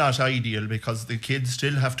still not ideal because the kids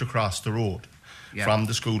still have to cross the road from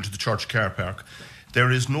the school to the church car park.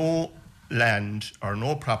 There is no land or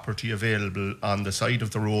no property available on the side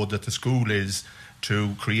of the road that the school is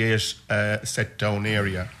to create a set-down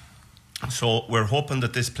area. So we're hoping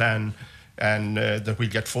that this plan, and that we'll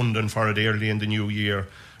get funding for it early in the new year,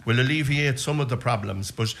 will alleviate some of the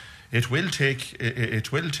problems, but it will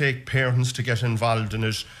take parents to get involved in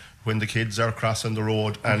it when the kids are crossing the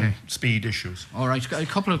road, and speed issues. All right, a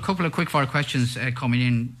couple of quick-fire questions coming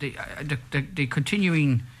in. The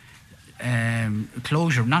continuing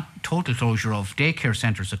closure, not total closure, of daycare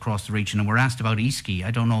centres across the region, and we're asked about Easky.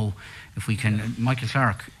 I don't know if we can... Michael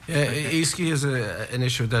Clark. Easky is an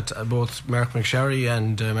issue that both Mark McSherry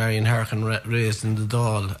and Marion Harkin raised in the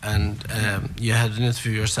Dáil, and you had an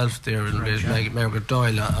interview yourself there, and raised Margaret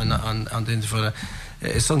Doyle on the interview.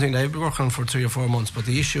 It's something that I've been working on for 3 or 4 months, but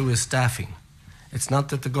the issue is staffing. It's not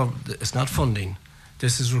that it's not funding.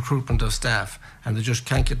 This is recruitment of staff, and they just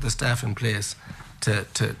can't get the staff in place to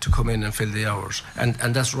come in and fill the hours. And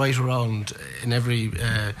that's right around in every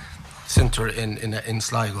centre in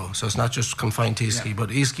Sligo. So it's not just confined to Easky, but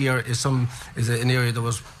Easky is an area that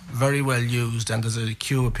was very well used, and there's a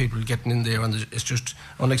queue of people getting in there, and it's just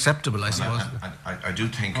unacceptable, I suppose. I do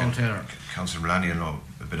think, Councillor Mullany will know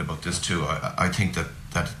a bit about this too. I think that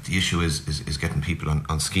the issue is getting people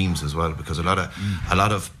on schemes as well, because a lot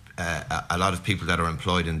of people that are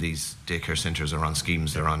employed in these daycare centres are on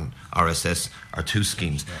schemes. They're on RSS or 2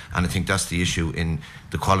 schemes, and I think that's the issue in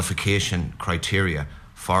the qualification criteria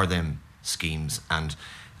for them schemes. And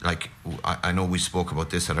I know we spoke about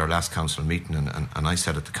this at our last council meeting, and I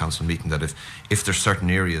said at the council meeting that if there's certain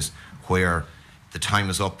areas where the time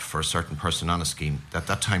is up for a certain person on a scheme,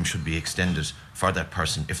 that time should be extended for that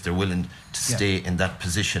person if they're willing to stay in that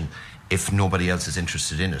position, if nobody else is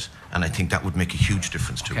interested in it. And I think that would make a huge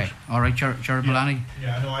difference to it. All right, Gerard Mullany.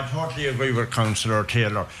 Yeah, no, I totally agree with Councillor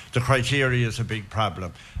Taylor. The criteria is a big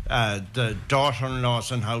problem. The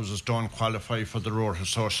daughter-in-laws in houses don't qualify for the Rural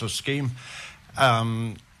Social Scheme.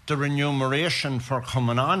 The remuneration for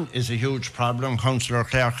coming on is a huge problem. Councillor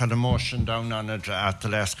Clark had a motion down on it at the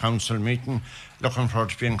last council meeting, looking for it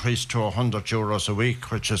to be increased to €100 a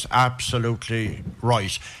week, which is absolutely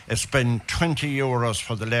right. It's been €20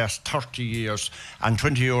 for the last 30 years, and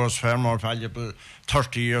 €20 far more valuable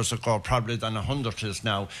 30 years ago probably than 100 is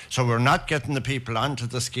now. So we're not getting the people onto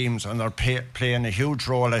the schemes, and they're playing a huge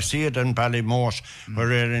role. I see it in Ballymote, where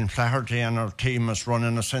we're in Flaherty, and our team is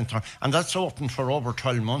running a centre, and that's open for over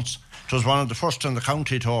 12 months. It was one of the first in the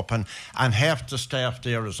county to open, and half the staff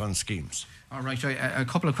there is on schemes. All right, a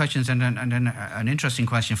couple of questions, and then an interesting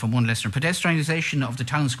question from one listener. Pedestrianisation of the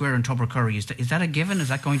town square in Tubbercurry, is that a given? Is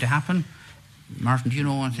that going to happen? Martin, do you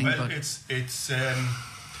know anything about it?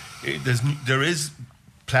 There is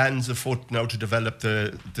plans afoot now to develop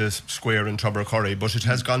the square in Tubbercurry, but it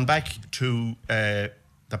has gone back to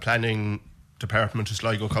the planning Department of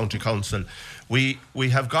Sligo County Council. We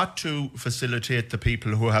have got to facilitate the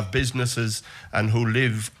people who have businesses and who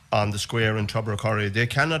live on the square in Tubbercurry. They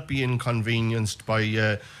cannot be inconvenienced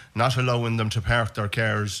by not allowing them to park their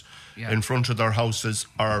cars in front of their houses,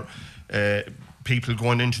 or people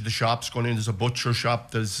going into the shops, there's a butcher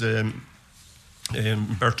shop, there's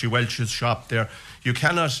Bertie Welch's shop there. You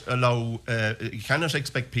cannot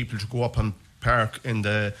expect people to go up and park in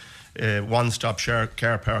the one-stop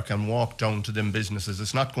car park and walk down to them businesses.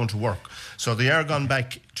 It's not going to work. So they are gone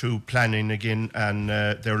back to planning again, and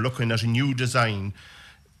they're looking at a new design.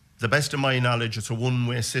 The best of my knowledge, it's a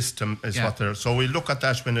one-way system, is what they're. So we'll look at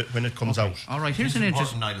that when it comes out. All right, here's an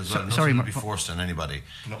interesting. Nothing will be forced on anybody.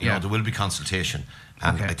 You know, there will be consultation,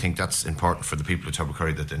 and I think that's important for the people of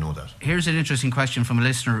Tubbercurry that they know that. Here's an interesting question from a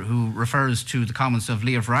listener who refers to the comments of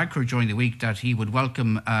Leo Varadkar during the week that he would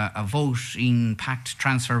welcome a voting pact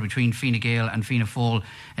transfer between Fine Gael and Fianna Fáil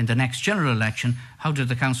in the next general election. How do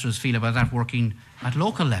the councillors feel about that working at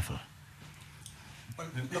local level? Well,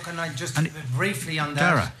 look, and I just briefly on that.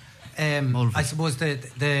 Dara. I suppose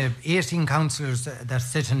the 18 councillors that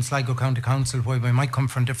sit in Sligo County Council, while we might come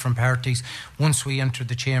from different parties, once we enter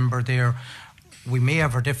the chamber there, we may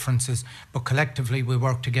have our differences, but collectively we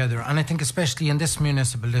work together. And I think especially in this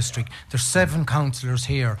municipal district, there's 7 councillors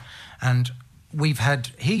here, and we've had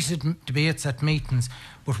heated debates at meetings,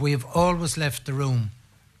 but we have always left the room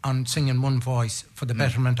on singing one voice for the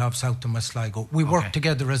betterment of South and West Sligo. We work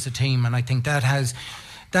together as a team, and I think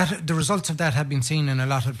the results of that have been seen in a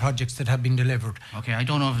lot of projects that have been delivered. Okay, I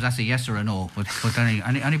don't know if that's a yes or a no, but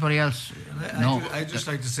anybody else? No. I'd just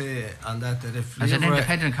like to say on that if as an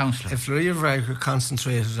independent councillor, if Leo Varadkar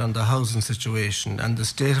concentrated on the housing situation and the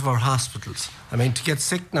state of our hospitals, I mean, to get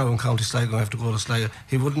sick now in County Sligo, I have to go to Sligo,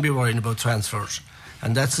 he wouldn't be worrying about transfers.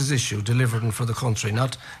 And that's his issue, delivering for the country,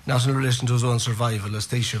 not in relation to his own survival as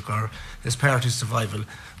Taoiseach or his party's survival.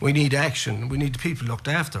 We need action. We need people looked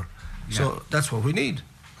after. Yeah. So that's what we need.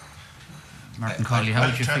 Martin Colley, how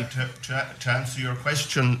would you feel? To answer your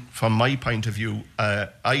question, from my point of view,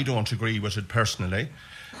 I don't agree with it personally.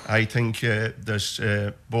 I think there's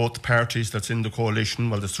both parties that's in the coalition,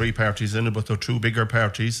 well, there's 3 parties in it, but there are 2 bigger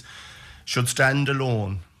parties, should stand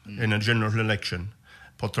alone in a general election,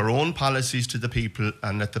 put their own policies to the people,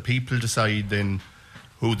 and let the people decide then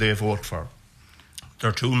who they vote for. There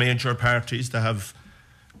are 2 major parties that have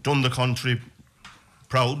done the country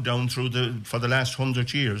proud down for the last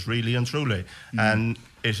 100 years, really and truly. And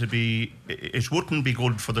it wouldn't be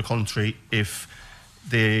good for the country if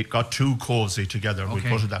they got too cosy together. Okay.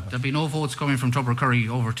 We'll put it that way. There'll be no votes coming from Tubbercurry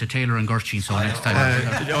over to Taylor and Gurchy, so next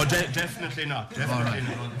time. No, definitely not. Definitely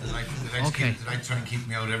not. They like try and keep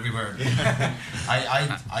me out everywhere.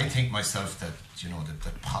 I think myself that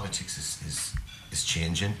that politics is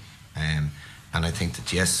changing, and I think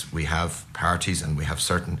that yes, we have parties and we have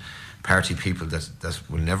certain party people that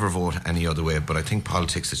will never vote any other way, but I think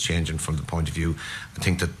politics is changing from the point of view. I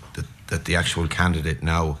think that the actual candidate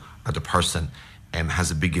now, or the person, has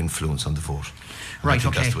a big influence on the vote. Right,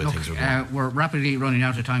 okay. Look, we're rapidly running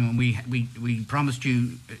out of time, and we promised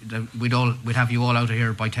you that we'd have you all out of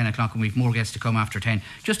here by 10 o'clock, and we've more guests to come after 10.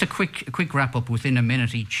 Just a quick wrap up within a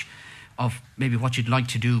minute each of maybe what you'd like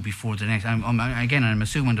to do before the next. I'm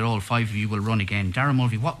assuming that all 5 of you will run again. Darragh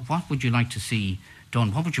Mulvey, what would you like to see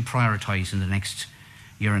done? What would you prioritise in the next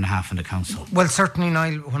year and a half in the council? Well, certainly,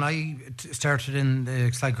 Niall, when I started in the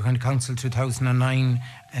Sligo County Council 2009,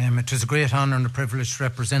 it was a great honour and a privilege to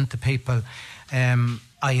represent the people.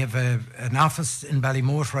 I have an office in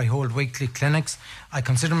Ballymore where I hold weekly clinics. I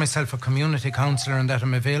consider myself a community councillor in that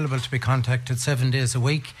I'm available to be contacted 7 days a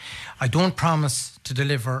week. I don't promise to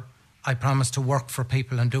deliver. I promise to work for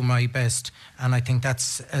people and do my best, and I think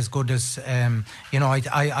that's as good as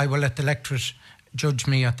I will let the electorate judge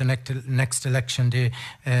me at the next election day.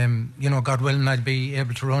 God willing, I'll be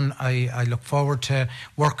able to run. I look forward to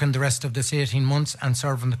working the rest of this 18 months and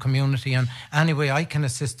serving the community, and any way I can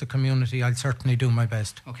assist the community, I'll certainly do my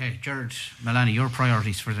best. Okay, Gerard Malani, your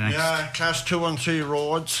priorities for the next... Yeah, Class 2 and 3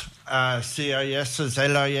 roads, CISs,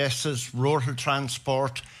 LISs, rural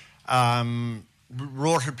transport,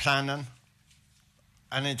 rural planning,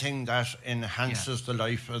 anything that enhances the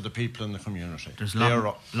life of the people in the community. There's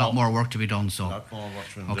a lot more work to be done. So, a lot more work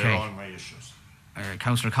to be done. Okay. They're all my issues.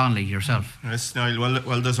 Councillor Connolly, yourself. Yes, Niall.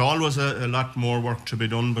 Well, there's always a lot more work to be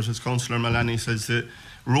done, but as Councillor Malani says,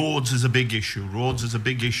 roads is a big issue. Roads is a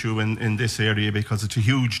big issue in this area because it's a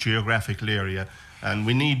huge geographical area, and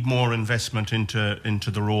we need more investment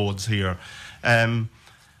into the roads here.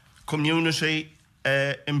 Community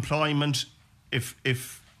employment,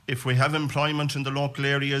 if if we have employment in the local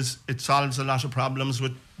areas, it solves a lot of problems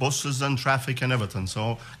with buses and traffic and everything.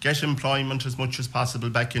 So get employment as much as possible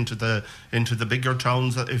back into the bigger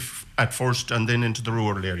towns if at first, and then into the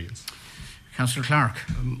rural areas. Councillor Clark.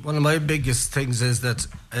 One of my biggest things is that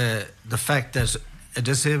the fact that a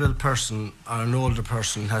disabled person or an older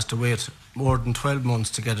person has to wait more than 12 months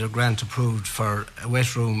to get a grant approved for a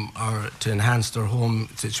wet room or to enhance their home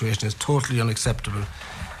situation is totally unacceptable.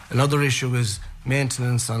 Another issue is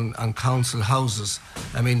maintenance on council houses.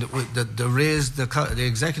 I mean, the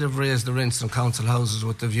executive raised the rents on council houses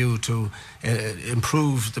with the view to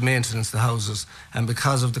improve the maintenance of the houses, and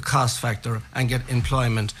because of the cost factor and get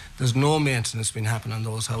employment, there's no maintenance been happening on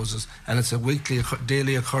those houses, and it's a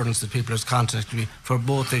daily occurrence that people have contacted me for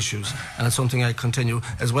both issues, and it's something I continue,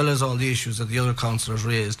 as well as all the issues that the other councillors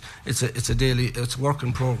raised. It's a work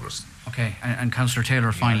in progress. Okay, and Councillor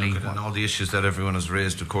Taylor, finally. And all the issues that everyone has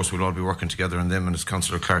raised, of course, we'll all be working together on them, and as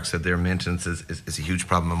Councillor Clark said, their maintenance is a huge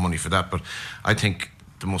problem and money for that. But I think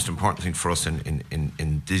the most important thing for us in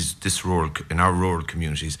our rural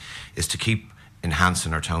communities is to keep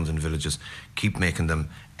enhancing our towns and villages, keep making them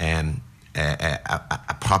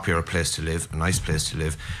a popular place to live, a nice place to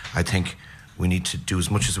live. I think we need to do as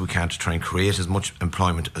much as we can to try and create as much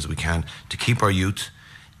employment as we can to keep our youth,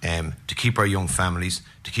 to keep our young families,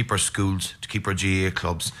 to keep our schools, to keep our GAA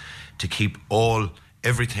clubs, to keep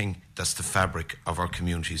everything that's the fabric of our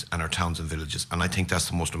communities and our towns and villages. And I think that's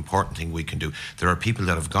the most important thing we can do. There are people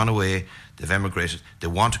that have gone away, they've emigrated, they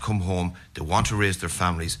want to come home, they want to raise their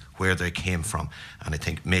families where they came from. And I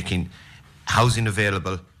think making housing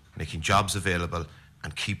available, making jobs available,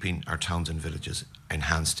 and keeping our towns and villages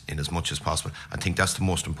enhanced in as much as possible. I think that's the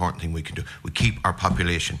most important thing we can do. We keep our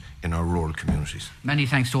population in our rural communities. Many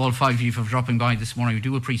thanks to all five of you for dropping by this morning. We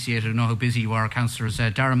do appreciate it. I know how busy you are, Councillors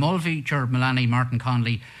Darragh Mulvey, Gerard Mullaney, Martin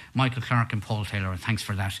Conley, Michael Clark and Paul Taylor. Thanks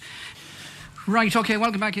for that. Right, OK,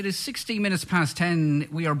 welcome back. It is 16 minutes past 10.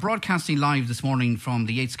 We are broadcasting live this morning from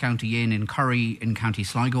the Yates County Inn in Curry in County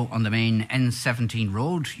Sligo on the main N17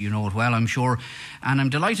 road. You know it well, I'm sure. And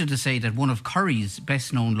I'm delighted to say that one of Curry's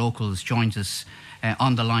best-known locals joins us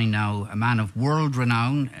on the line now, a man of world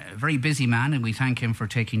renown, a very busy man, and we thank him for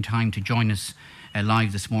taking time to join us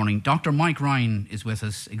live this morning. Dr. Mike Ryan is with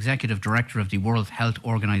us, Executive Director of the World Health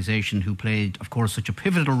Organization, who played, of course, such a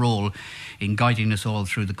pivotal role in guiding us all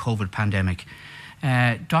through the COVID pandemic.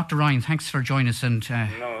 Dr. Ryan, thanks for joining us, and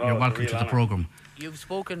you're welcome to the programme. You've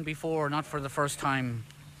spoken before, not for the first time,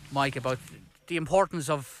 Mike, about the importance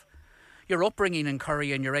of your upbringing in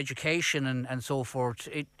Curry and your education and so forth.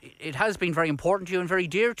 It has been very important to you and very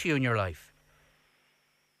dear to you in your life.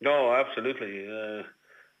 No, absolutely.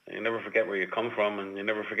 You never forget where you come from, and you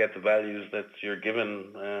never forget the values that you're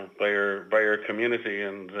given by your community.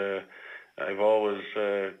 And I've always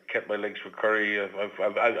kept my legs with Curry.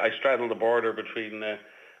 I straddle the border between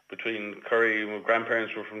Curry. My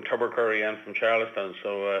grandparents were from Tubbercurry and from Charlestown,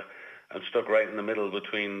 so I'm stuck right in the middle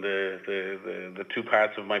between the two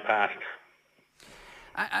parts of my past.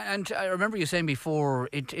 And I remember you saying before,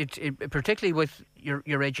 it particularly with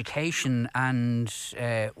your education and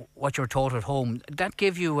what you're taught at home, that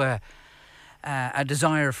gave you a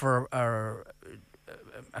desire for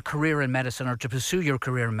a career in medicine, or to pursue your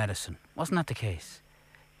career in medicine. Wasn't that the case?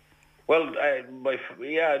 Well, I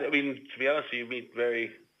mean, to be honest, you meet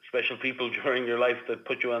very special people during your life that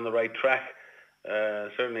put you on the right track.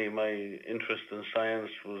 Certainly my interest in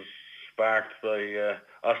science was sparked by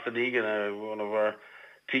Austin Egan, one of our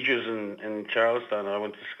teachers in Charlestown. I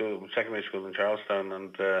went to secondary school in Charlestown,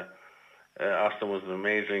 and Austin was an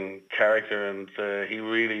amazing character, and he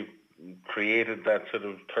really created that sort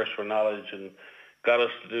of thirst for knowledge and got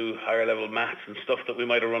us to do higher level maths and stuff that we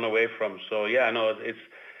might have run away from. So yeah, no, it's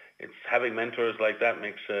having mentors like that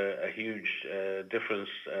makes a huge difference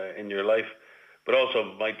in your life. But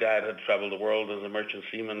also, my dad had travelled the world as a merchant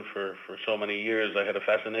seaman for so many years. I had a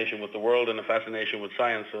fascination with the world and a fascination with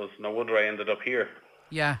science, so it's no wonder I ended up here.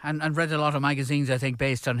 Yeah, and read a lot of magazines, I think,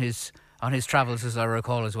 based on his travels, as I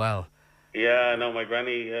recall, as well. Yeah, no, my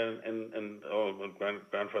granny my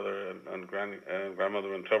grandfather and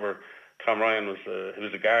grandmother in Tubber, Tom Ryan he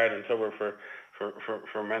was a guard in Tubber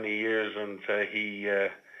for many years, and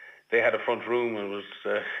they had a front room, and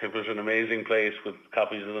it was an amazing place with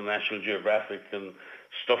copies of the National Geographic and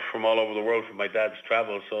stuff from all over the world from my dad's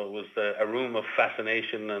travels. So it was a room of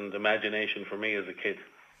fascination and imagination for me as a kid.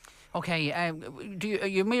 Okay,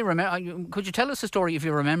 you may remember? Could you tell us a story, if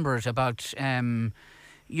you remember it, about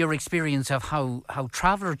your experience of how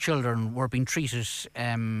traveller children were being treated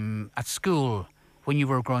at school when you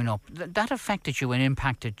were growing up? That affected you and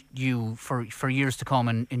impacted you for years to come,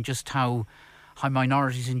 and in just how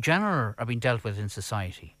minorities in general are being dealt with in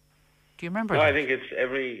society. Do you remember? No, I think it's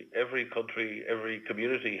every country, every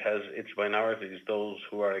community has its minorities, those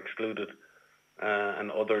who are excluded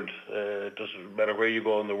and othered. Doesn't matter where you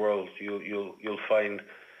go in the world, you'll find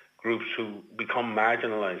groups who become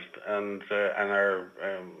marginalised and are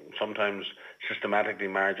sometimes systematically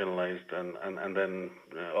marginalised and then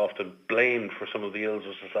often blamed for some of the ills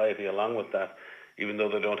of society along with that, even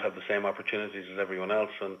though they don't have the same opportunities as everyone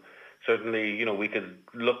else. And certainly, we could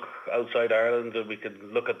look outside Ireland and we could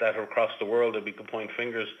look at that across the world and we could point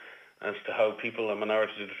fingers as to how people and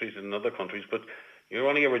minorities are treated in other countries. But you're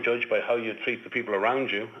only ever judged by how you treat the people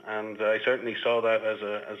around you. And I certainly saw that as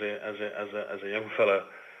a young fella,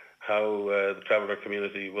 how the traveller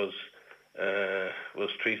community was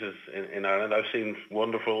treated in Ireland. I've seen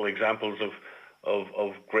wonderful examples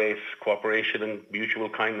of great cooperation and mutual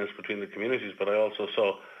kindness between the communities, but I also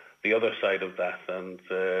saw the other side of that, and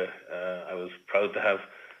I was proud to have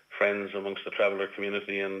friends amongst the traveller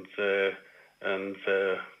community, and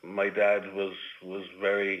my dad was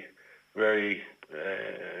very, very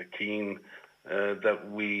keen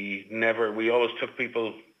that we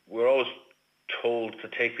were always told to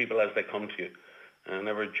take people as they come to you, and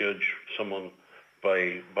never judge someone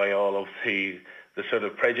by all of the sort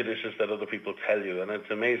of prejudices that other people tell you. And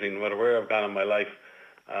it's amazing, no matter where I've gone in my life,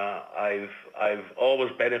 I've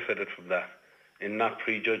always benefited from that, in not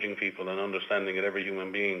prejudging people and understanding that every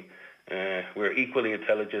human being, we're equally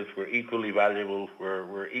intelligent, we're equally valuable,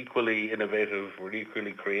 we're equally innovative, we're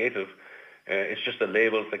equally creative. It's just the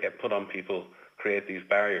labels that get put on people create these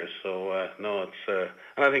barriers. So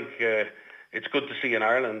and I think it's good to see in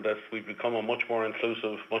Ireland that we've become a much more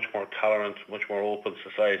inclusive, much more tolerant, much more open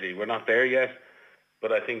society. We're not there yet,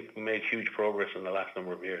 but I think we made huge progress in the last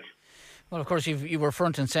number of years. Well, of course, you were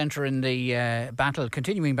front and centre in the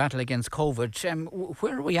continuing battle against COVID.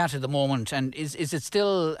 Where are we at the moment, and is it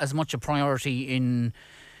still as much a priority in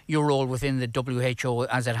your role within the WHO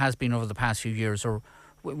as it has been over the past few years, or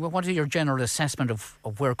what is your general assessment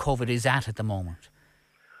of where COVID is at the moment?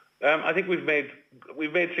 I think we've made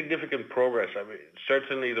significant progress. I mean,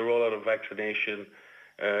 certainly the rollout of vaccination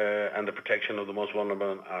and the protection of the most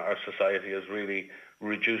vulnerable in our society has really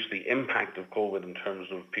reduced the impact of COVID in terms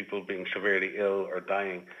of people being severely ill or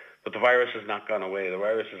dying. But the virus has not gone away. The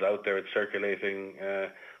virus is out there. It's circulating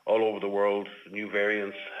all over the world. New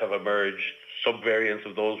variants have emerged. Sub-variants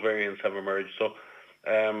of those variants have emerged. So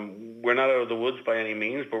we're not out of the woods by any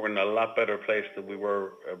means, but we're in a lot better place than we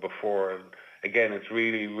were before. And again, it's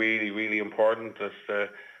really, really, really important that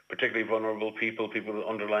particularly vulnerable people with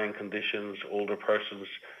underlying conditions, older persons,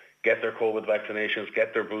 get their COVID vaccinations,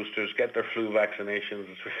 get their boosters, get their flu vaccinations.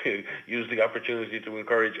 Use the opportunity to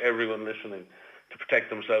encourage everyone listening to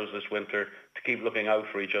protect themselves this winter, to keep looking out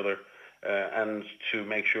for each other, and to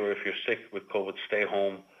make sure if you're sick with COVID, stay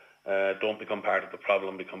home. Don't become part of the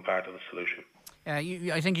problem, become part of the solution.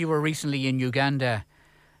 I think you were recently in Uganda,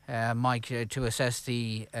 Mike, to assess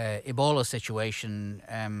the Ebola situation,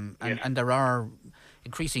 Yes. and there are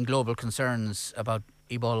increasing global concerns about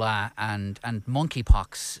Ebola and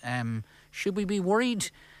monkeypox. Should we be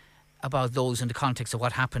worried about those in the context of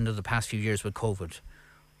what happened in the past few years with COVID?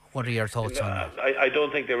 What are your thoughts on that? I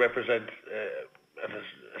don't think they represent at a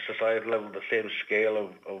societal level the same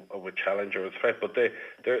scale of a challenge or a threat, but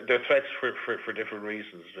they're threats for different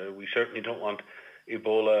reasons. We certainly don't want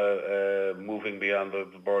Ebola moving beyond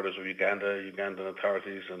the borders of Uganda. Ugandan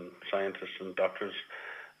authorities and scientists and doctors,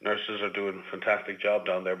 nurses are doing a fantastic job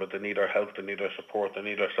down there, but they need our help, they need our support, they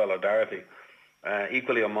need our solidarity.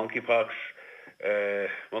 Equally on monkeypox,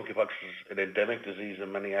 monkeypox is an endemic disease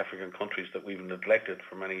in many African countries that we've neglected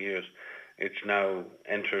for many years. It's now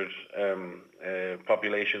entered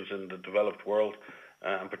populations in the developed world,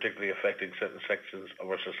 and particularly affecting certain sections of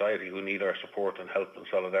our society who need our support and help and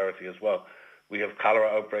solidarity as well. We have cholera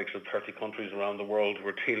outbreaks in 30 countries around the world.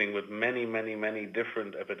 We're dealing with many, many, many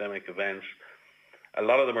different epidemic events. A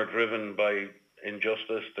lot of them are driven by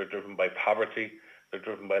injustice, they're driven by poverty, they're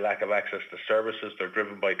driven by lack of access to services, they're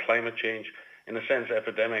driven by climate change. In a sense,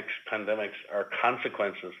 epidemics, pandemics are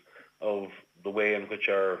consequences of the way in which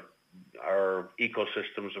our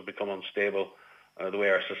ecosystems have become unstable, the way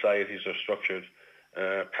our societies are structured,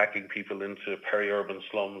 packing people into peri-urban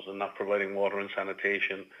slums and not providing water and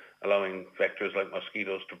sanitation, allowing vectors like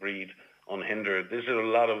mosquitoes to breed unhindered. There's a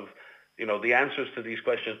lot of, the answers to these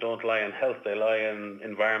questions don't lie in health, they lie in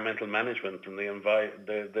environmental management, and they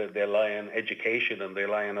lie in education, and they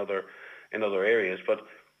lie in other areas. But,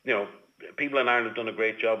 people in Ireland have done a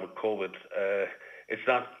great job with COVID. It's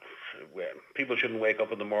not, people shouldn't wake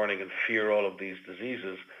up in the morning and fear all of these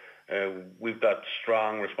diseases. We've got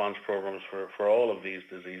strong response programs for all of these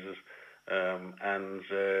diseases. and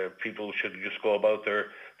people should just go about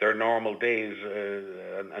their normal days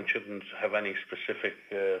and shouldn't have any specific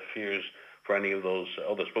fears for any of those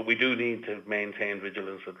others. But we do need to maintain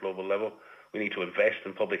vigilance at global level. We need to invest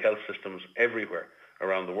in public health systems everywhere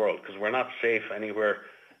around the world, because we're not safe anywhere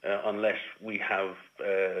unless we have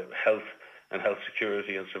health and health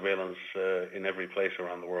security and surveillance in every place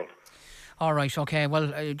around the world. All right, okay.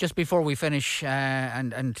 Well, just before we finish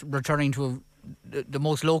and returning to the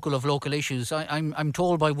most local of local issues, I'm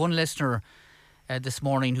told by one listener this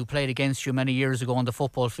morning who played against you many years ago on the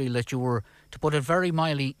football field that you were, to put it very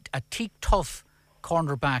mildly, a teak tough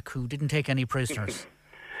cornerback who didn't take any prisoners.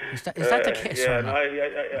 Is that the case? Yeah, or not? I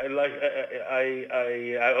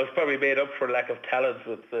was probably made up for lack of talent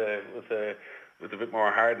with a bit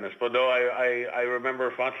more hardness. But no, I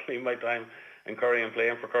remember fondly my time in Curry and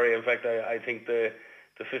playing for Curry. In fact, I think the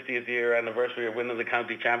 50th year anniversary of winning the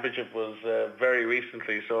county championship was very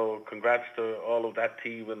recently. So congrats to all of that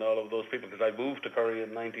team and all of those people, because I moved to Curry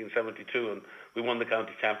in 1972 and we won the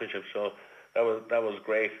county championship. So that was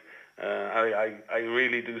great. I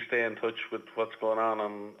really do stay in touch with what's going on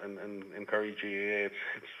in Curry GAA.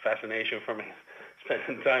 It's fascination for me,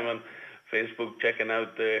 spending time on Facebook, checking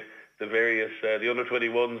out the various the under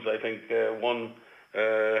 21s. I think one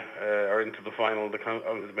are into the final. They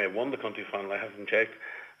may have won the county final. I haven't checked.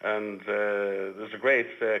 And there's a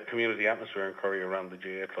great community atmosphere in Curry around the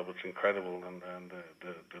GAA club. It's incredible, and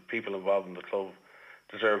the people involved in the club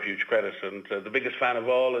deserve huge credit. And the biggest fan of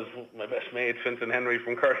all is my best mate, Fintan Henry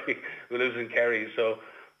from Curry, who lives in Kerry. So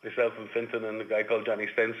myself and Fintan and a guy called Johnny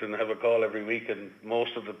Stenson have a call every week, and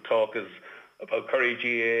most of the talk is about Curry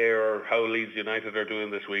GAA or how Leeds United are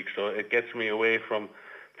doing this week. So it gets me away from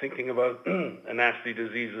thinking about nasty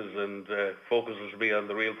diseases and focuses me on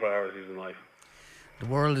the real priorities in life. The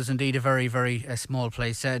world is indeed a very, very small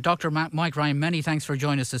place. Dr. Mike Ryan, many thanks for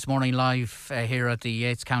joining us this morning live here at the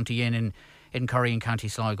Yates County Inn in Curry in County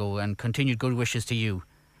Sligo, and continued good wishes to you.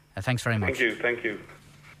 Thanks very much. Thank you.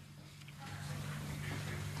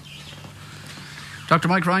 Dr.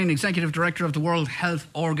 Mike Ryan, Executive Director of the World Health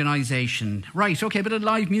Organisation. Right, okay, bit of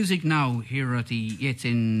live music now here at the Yates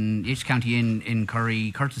County Inn in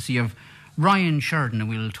Curry, courtesy of Ryan Sheridan, and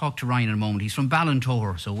we'll talk to Ryan in a moment. He's from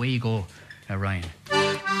Ballintor, so away you go, Ryan.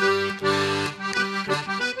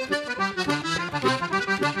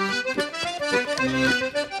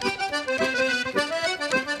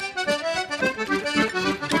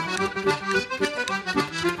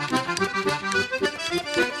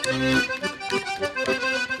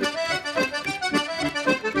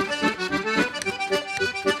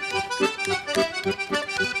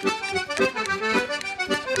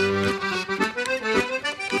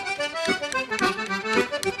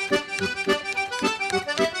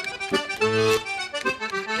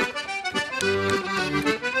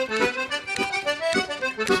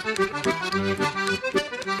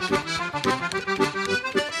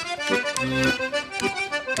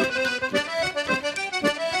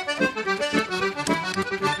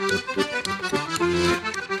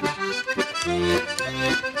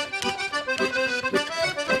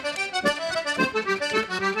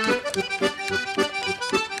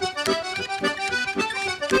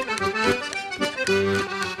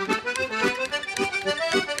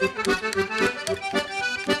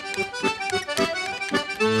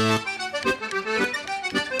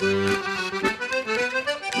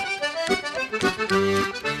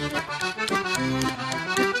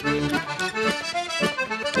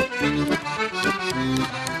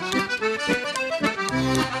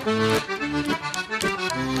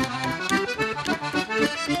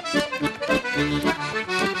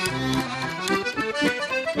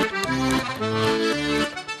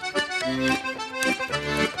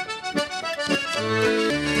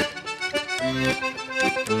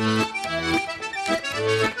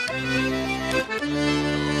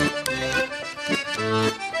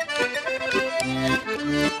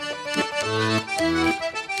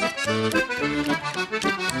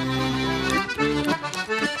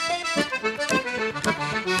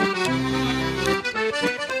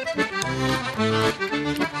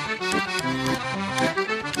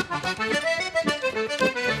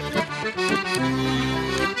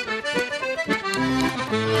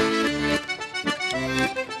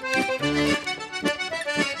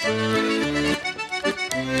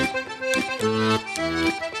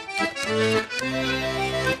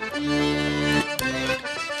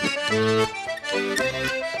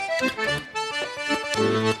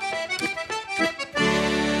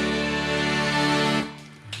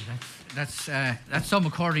 That's some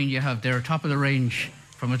accordion you have there, top of the range,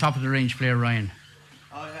 from a top of the range player, Ryan.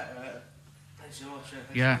 Oh yeah, thanks so much.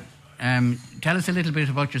 Yeah. Tell us a little bit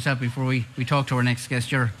about yourself before we talk to our next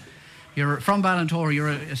guest. You're from Ballantor. You're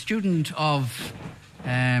a student of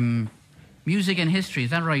music and history. Is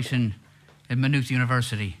that right, in Maynooth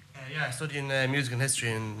University? Yeah, studying music and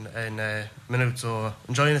history in Maynooth, so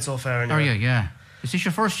enjoying it so far. Anyway. Are you? Yeah. Is this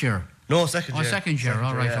your first year? No, second year. Oh, second year.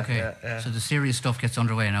 All right, yeah, okay. Yeah. So the serious stuff gets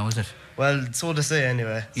underway now, is it? Well, so to say,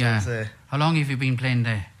 anyway. Yeah. How long have you been playing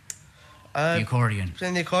the accordion?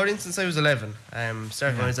 Playing the accordion since I was 11.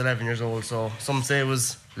 Started when I was 11 years old, so some say it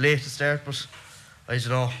was late to start, but I don't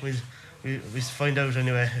know. We find out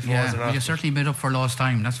anyway if it was or not. Well, you certainly made up for lost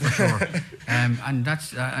time, that's for sure. And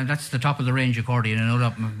that's the top of the range accordion. I know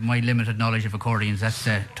that my limited knowledge of accordions, that's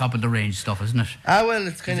top of the range stuff, isn't it? Well,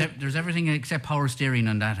 it's kind of there's everything except power steering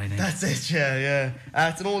on that, I think. That's it, yeah.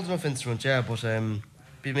 It's an old enough instrument, yeah, but it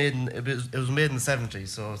was made in the 70s,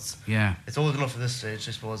 so it's old enough at this stage,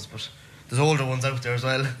 I suppose. But there's older ones out there as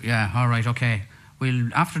well. Yeah, all right, okay.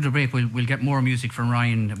 After the break, we'll get more music from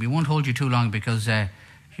Ryan. We won't hold you too long because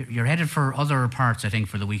you're headed for other parts, I think,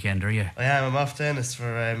 for the weekend, are you? I am. I'm off to Ennis for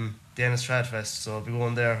the Ennis Tradfest, so I'll be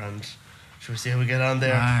going there, and shall we see how we get on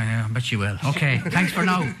there? Yeah, I bet you will. Okay, thanks for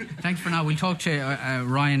now. We'll talk to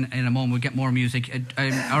Ryan in a moment. We'll get more music.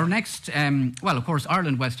 Our next, of course,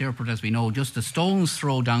 Ireland West Airport, as we know, just a stone's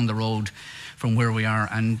throw down the road from where we are.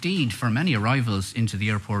 And indeed, for many arrivals into the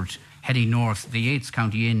airport heading north, the Yates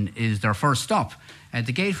County Inn is their first stop.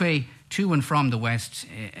 The gateway to and from the west,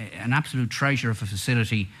 an absolute treasure of a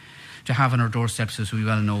facility to have on our doorsteps, as we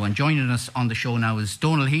well know. And joining us on the show now is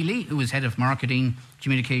Donal Healy, who is Head of Marketing,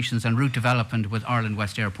 Communications and Route Development with Ireland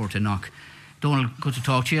West Airport in Knock. Donal, good to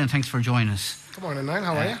talk to you, and thanks for joining us. Good morning, Niall.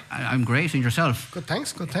 How are you? I'm great, and yourself? Good,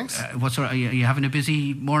 thanks. Are you having a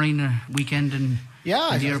busy morning, weekend in the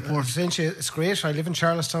airport? Essentially, it's great. I live in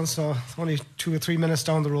Charlestown, so it's only 2 or 3 minutes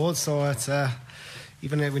down the road, so it's...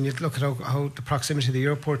 even when you look at how the proximity of the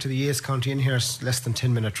airport to the Yates County Inn here is less than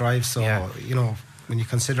 10-minute drive. So, when you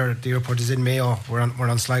consider the airport is in Mayo, we're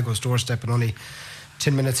on Sligo's doorstep and only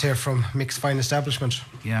 10 minutes here from Mick's fine establishment.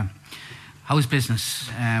 Yeah. How's business?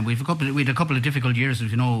 We had a couple of difficult years, as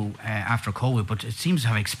you know, after COVID, but it seems to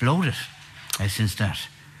have exploded since that.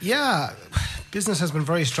 Yeah, business has been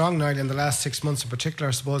very strong now in the last 6 months in particular.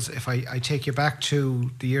 I suppose if I take you back to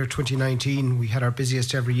the year 2019, we had our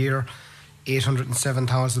busiest every year.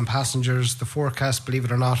 807,000 passengers. The forecast, believe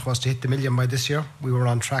it or not, was to hit the million by this year. We were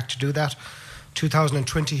on track to do that.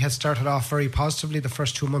 2020 had started off very positively. The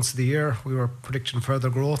first 2 months of the year, we were predicting further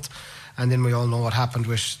growth. And then we all know what happened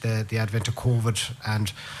with the advent of COVID.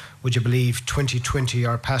 And would you believe 2020,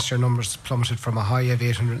 our passenger numbers plummeted from a high of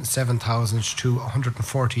 807,000 to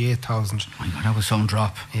 148,000. Oh my God, that was some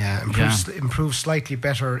drop. Yeah, improved slightly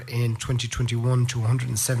better in 2021 to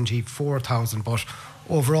 174,000. But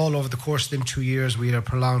overall, over the course of them 2 years, we had a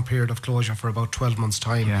prolonged period of closure for about 12 months'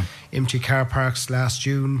 time. Yeah. Empty car parks last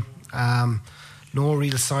June. No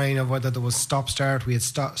real sign of whether there was stop-start. We had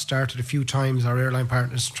started a few times. Our airline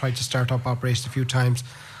partners tried to start up operations a few times.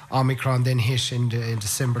 Omicron then hit in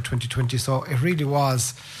December 2020. So it really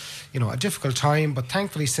was, a difficult time. But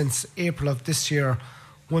thankfully, since April of this year,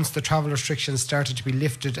 once the travel restrictions started to be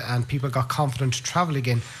lifted and people got confident to travel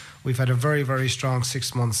again, we've had a very, very strong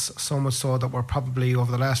 6 months. So much so that we're probably,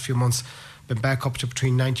 over the last few months, been back up to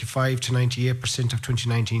between 95 to 98% of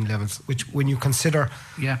 2019 levels, which when you consider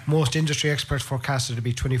most industry experts forecasted to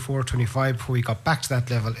be 24, 25 before we got back to that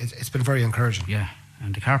level, it's been very encouraging. Yeah.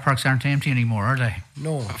 And the car parks aren't empty anymore, are they?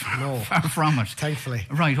 No. Far from it. Thankfully.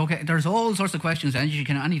 Right, okay. There's all sorts of questions. And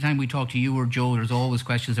anytime we talk to you or Joe, there's always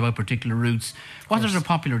questions about particular routes. What are the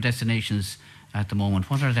popular destinations at the moment?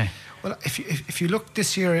 What are they? Well, if you look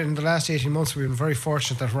this year, in the last 18 months, we've been very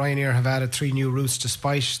fortunate that Ryanair have added 3 new routes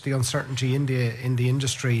despite the uncertainty in the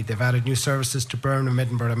industry. They've added new services to Birmingham,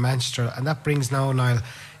 Edinburgh and Manchester, and that brings now, Niall,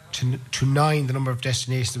 to 9 the number of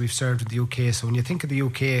destinations that we've served in the UK. So when you think of the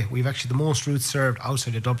UK, we've actually the most routes served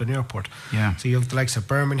outside of Dublin Airport. Yeah. So you have the likes of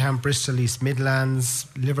Birmingham, Bristol, East Midlands,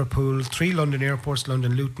 Liverpool, 3 London airports,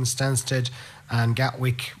 London Luton, Stansted and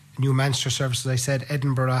Gatwick, new Manchester services, as I said,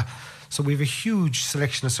 Edinburgh. So we have a huge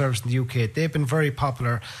selection of services in the UK. They've been very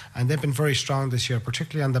popular and they've been very strong this year,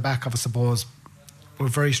 particularly on the back of, I suppose, we're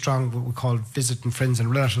very strong what we call visit and friends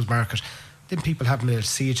and relatives market. Then people haven't been able to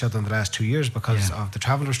see each other in the last 2 years because of the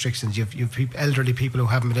travel restrictions. You've elderly people who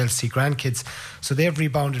haven't been able to see grandkids. So they've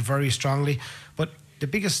rebounded very strongly. But the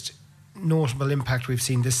biggest notable impact we've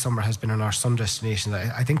seen this summer has been on our sun destinations.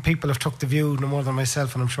 I think people have took the view, no more than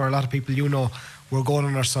myself, and I'm sure a lot of people we're going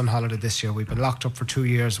on our sun holiday this year. We've been locked up for 2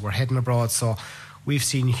 years. We're heading abroad. So we've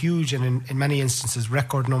seen huge and in many instances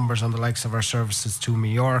record numbers on the likes of our services to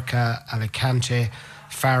Mallorca, Alicante,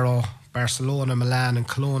 Faro, Barcelona, Milan and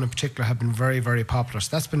Cologne in particular have been very, very popular. So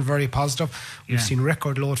that's been very positive. We've seen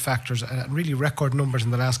record load factors and really record numbers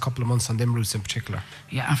in the last couple of months on them routes in particular.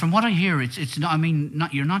 Yeah, and from what I hear, it's not. I mean,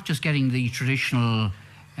 you're not just getting the traditional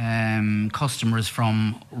customers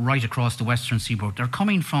from right across the western seaboard. They're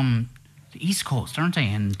coming from the east coast, aren't they,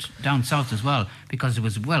 and down south as well, because it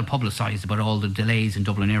was well publicised about all the delays in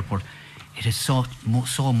Dublin Airport. It is so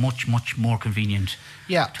much more convenient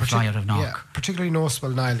to fly out of Knock. Yeah, particularly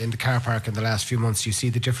noticeable, Niall, in the car park in the last few months. You see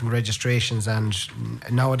the different registrations, and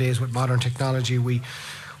nowadays with modern technology, we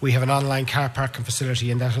have an online car parking facility,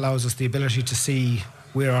 and that allows us the ability to see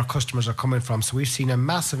where our customers are coming from. So we've seen a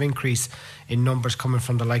massive increase in numbers coming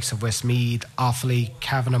from the likes of Westmeath, Offaly,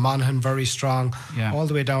 Cavan and Monaghan, very strong, all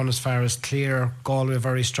the way down as far as Clare, Galway,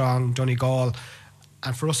 very strong, Donegal.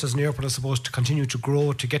 And for us as an airport, I suppose, to continue to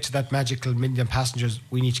grow, to get to that magical 1 million passengers,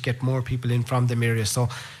 we need to get more people in from them areas. So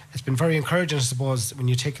it's been very encouraging, I suppose, when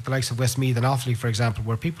you take the likes of Westmeath and Offaly, for example,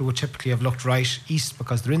 where people would typically have looked right east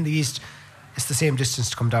because they're in the east, it's the same distance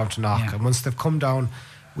to come down to Knock. And once they've come down,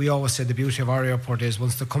 we always say the beauty of our airport is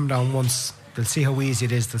once they come down once, they'll see how easy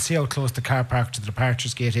it is, they'll see how close the car park to the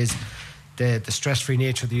departures gate is, the stress-free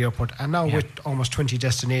nature of the airport. And now with almost 20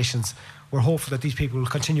 destinations, we're hopeful that these people will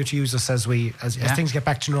continue to use us as things get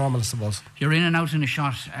back to normal, I suppose. You're in and out in a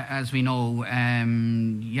shot, as we know.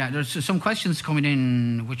 There's some questions coming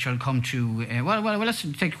in which I'll come to. Well, let's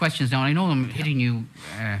take questions now. I know I'm hitting you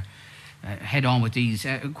head on with these.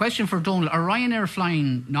 A question for Donal. Are Ryanair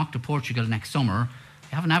flying Knock to Portugal next summer?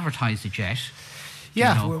 They haven't advertised it yet.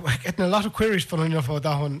 Yeah, we're getting a lot of queries, funnily enough, about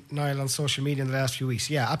that one, Niall, on social media in the last few weeks.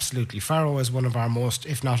 Yeah, absolutely. Faro is one of our most,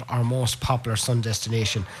 if not our most popular sun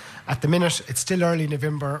destination. At the minute, it's still early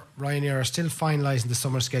November. Ryanair are still finalising the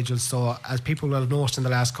summer schedule. So as people will have noticed in the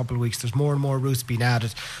last couple of weeks, there's more and more routes being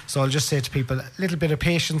added. So I'll just say to people, a little bit of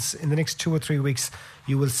patience. In the next 2 or 3 weeks,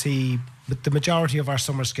 you will see the majority of our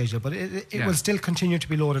summer schedule. But it will still continue to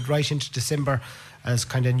be loaded right into December as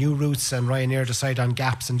kind of new routes, and Ryanair decide on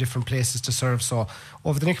gaps and different places to serve. So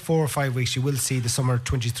over the next 4 or 5 weeks, you will see the summer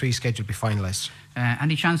 23 schedule be finalised.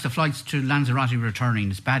 Any chance the flights to Lanzarote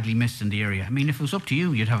returning is badly missed in the area? I mean, if it was up to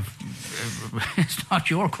you, you'd have it's not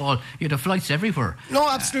your call, you'd have flights everywhere. No,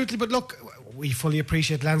 absolutely. But look, we fully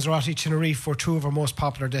appreciate Lanzarote, Tenerife were two of our most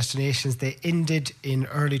popular destinations. They ended in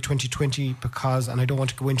early 2020 because, and I don't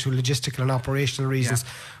want to go into logistical and operational reasons,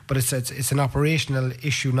 but it's an operational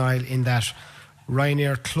issue, Niall, in that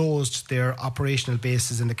Ryanair closed their operational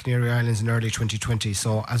bases in the Canary Islands in early 2020.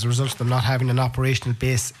 So as a result of them not having an operational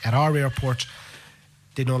base at our airport,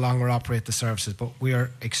 they no longer operate the services. But we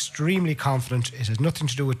are extremely confident. It has nothing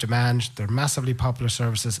to do with demand. They're massively popular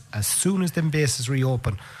services. As soon as them bases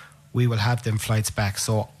reopen, we will have them flights back.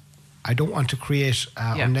 So I don't want to create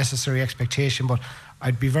unnecessary expectation, but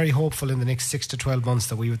I'd be very hopeful in the next 6 to 12 months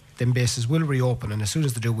that them bases will reopen, and as soon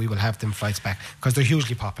as they do, we will have them flights back because they're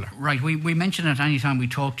hugely popular. Right, we mentioned it any time we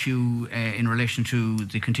talk to you in relation to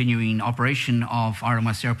the continuing operation of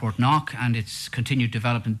RMS Airport Knock and its continued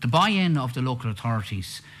development. The buy-in of the local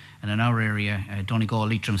authorities, and in our area, Donegal,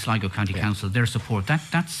 Leitrim, Sligo County Council, their support,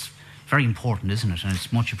 that's very important, isn't it? And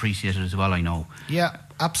it's much appreciated as well, I know. Yeah,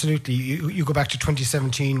 absolutely. You go back to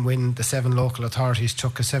 2017 when the 7 local authorities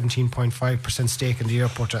took a 17.5% stake in the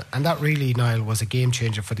airport, and that really, Niall, was a game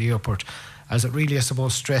changer for the airport, as it really, I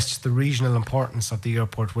suppose, stressed the regional importance of the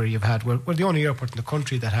airport, where we're the only airport in the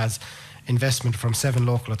country that has investment from 7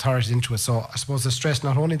 local authorities into it. So I suppose it stressed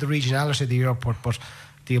not only the regionality of the airport, but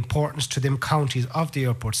the importance to them counties of the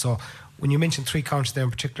airport. So when you mentioned 3 counties there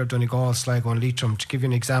in particular, Donegal, Sligo and Leitrim, to give you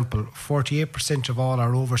an example, 48% of all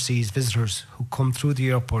our overseas visitors who come through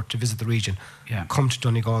the airport to visit the region come to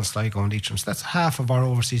Donegal, Sligo and Leitrim. So that's half of our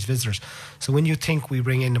overseas visitors. So when you think we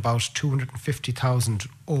bring in about 250,000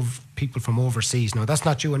 of people from overseas, now that's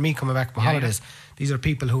not you and me coming back from holidays. These are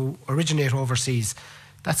people who originate overseas.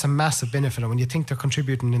 That's a massive benefit. And when you think they're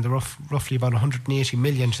contributing in the roughly about 180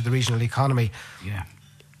 million to the regional economy,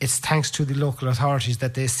 it's thanks to the local authorities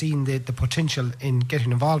that they've seen the potential in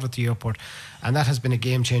getting involved with the airport, and that has been a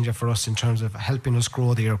game changer for us in terms of helping us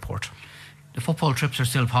grow the airport. The football trips are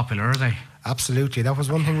still popular, are they? Absolutely. That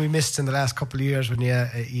was one thing we missed in the last couple of years when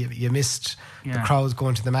you missed the crowds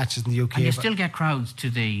going to the matches in the UK. And you still get crowds to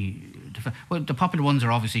the popular ones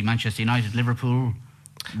are obviously Manchester United, Liverpool.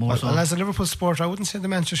 Well, as a Liverpool supporter, I wouldn't say the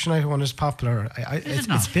Manchester United one is popular.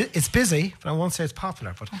 It's busy, but I won't say it's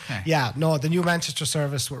popular. But yeah, no, the new Manchester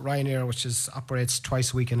service with Ryanair, which operates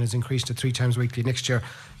twice a week and is increased to 3 times weekly next year,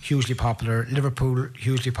 hugely popular. Liverpool,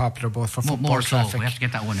 hugely popular, both for football more traffic. So. We have to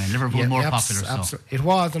get that one in. Liverpool, more popular. Absolutely. It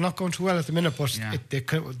was. They're not going too well at the minute, but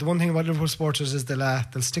the one thing about Liverpool supporters is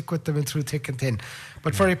they'll stick with them in through thick and thin.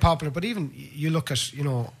 But very popular. But even you look at,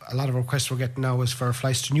 a lot of requests we're getting now is for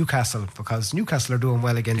flights to Newcastle, because Newcastle are doing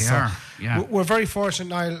well again. We're very fortunate,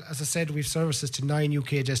 Niall. As I said, we've services to 9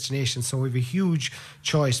 UK destinations, so we've a huge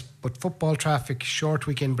choice. But football traffic, short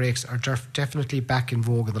weekend breaks are definitely back in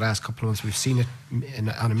vogue in the last couple of months. We've seen it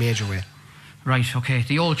on a major way. Right, okay.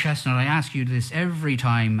 The old chestnut, I ask you this every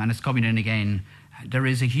time, and it's coming in again. There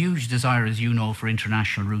is a huge desire, as you know, for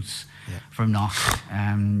international routes from Knock.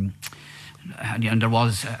 And there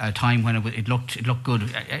was a time when it looked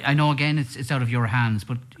good. I know, again, it's out of your hands,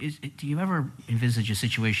 but do you ever envisage a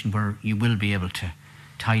situation where you will be able to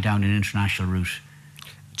tie down an international route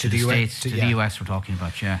to the States, to the US we're talking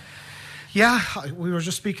about, Yeah, we were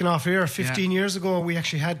just speaking off here. 15 years ago, we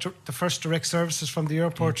actually had the first direct services from the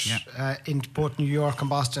airport in both New York and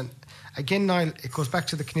Boston. Again, Niall, it goes back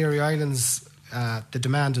to the Canary Islands. The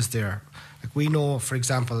demand is there. Like, we know, for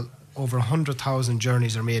example, over 100,000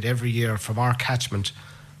 journeys are made every year from our catchment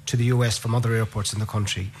to the US from other airports in the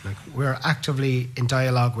country. Like, we're actively in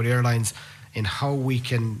dialogue with airlines in how we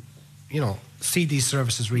can, see these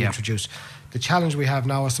services reintroduced. The challenge we have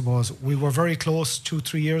now, I suppose, we were very close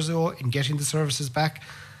 2-3 years ago in getting the services back,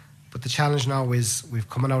 but the challenge now is we've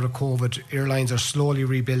coming out of COVID. Airlines are slowly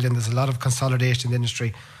rebuilding. There's a lot of consolidation in the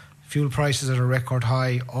industry. Fuel prices at a record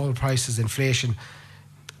high, oil prices, inflation.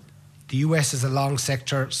 The US is a long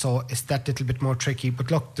sector, so it's that little bit more tricky.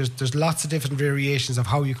 But look, there's lots of different variations of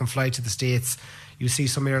how you can fly to the States. You see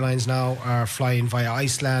some airlines now are flying via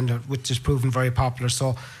Iceland, which is proven very popular.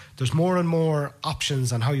 So there's more and more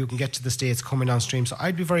options on how you can get to the States coming on stream. So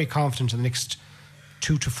I'd be very confident in the next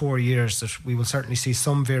 2 to 4 years that we will certainly see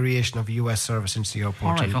some variation of a US service into the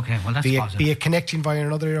airport. All right, okay, well, that's positive. Be it connecting via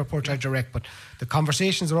another airport or direct, but the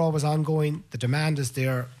conversations are always ongoing. The demand is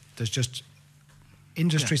there. There's just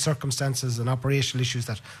industry circumstances and operational issues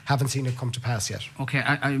that haven't seen it come to pass yet. Okay,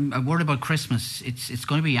 I'm worried about Christmas. It's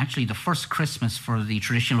going to be actually the first Christmas for the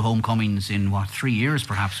traditional homecomings in 3 years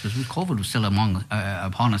perhaps, because COVID was still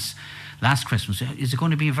upon us last Christmas. Is it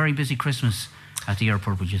going to be a very busy Christmas at the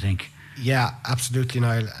airport, would you think? Yeah, absolutely,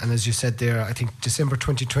 Niall. And as you said there, I think December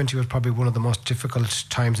 2020 was probably one of the most difficult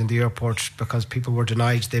times in the airport because people were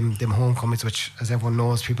denied them homecomings, which, as everyone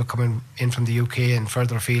knows, people coming in from the UK and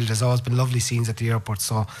further afield, there's always been lovely scenes at the airport.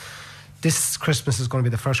 So this Christmas is going to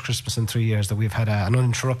be the first Christmas in 3 years that we've had an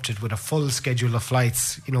uninterrupted with a full schedule of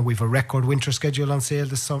flights. We've a record winter schedule on sale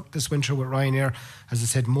this winter with Ryanair. As I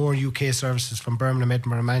said, more UK services from Birmingham,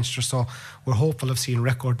 Edinburgh and Manchester. So we're hopeful of seeing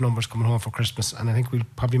record numbers coming home for Christmas. And I think we'll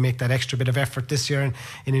probably make that extra bit of effort this year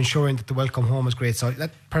in ensuring that the welcome home is great. So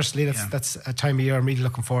that's a time of year I'm really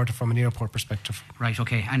looking forward to from an airport perspective. Right,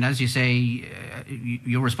 okay. And as you say,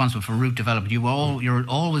 you're responsible for route development. You're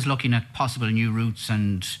always looking at possible new routes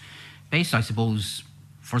and based, I suppose,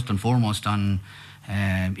 first and foremost on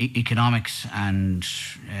economics and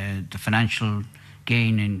the financial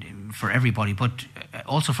gain for everybody, but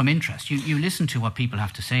also from interest. You listen to what people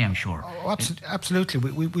have to say, I'm sure. Oh,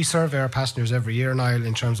 absolutely. We survey our passengers every year, Niall,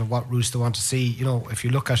 in terms of what routes they want to see. If you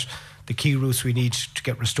look at the key routes we need to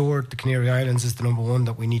get restored, the Canary Islands is the number one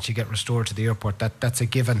that we need to get restored to the airport. That's a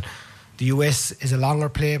given. The US is a longer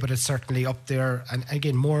play, but it's certainly up there. And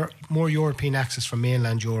again, more European access from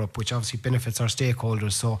mainland Europe, which obviously benefits our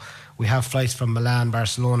stakeholders. So we have flights from Milan,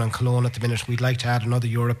 Barcelona and Cologne at the minute. We'd like to add another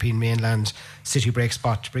European mainland city break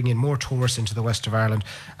spot to bring in more tourists into the west of Ireland.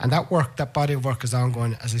 And that body of work is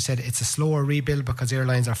ongoing. As I said, it's a slower rebuild because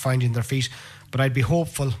airlines are finding their feet. But I'd be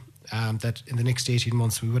hopeful that in the next 18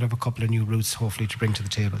 months we would have a couple of new routes hopefully to bring to the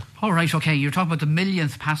table. All right, okay. You're talking about the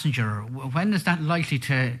millionth passenger. When is that likely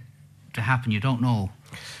to happen? You don't know.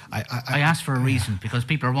 I asked for a reason because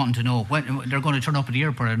people are wanting to know when they're going to turn up at the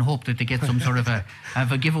airport and hope that they get some sort of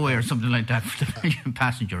a giveaway or something like that for the million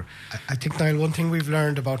passenger. I think, Niall, one thing we've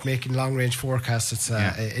learned about making long range forecasts, it's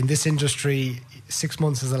in this industry 6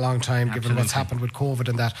 months is a long time. Absolutely. Given what's happened with COVID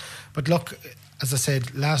and that. But look, as I said,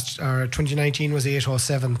 2019 was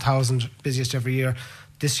 807,000 busiest every year.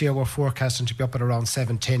 This year we're forecasting to be up at around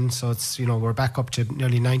 710, so it's we're back up to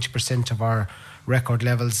nearly 90% of our record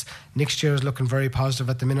levels. Next year is looking very positive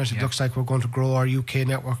at the minute. It looks like we're going to grow our UK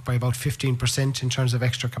network by about 15% in terms of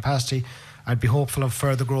extra capacity. I'd be hopeful of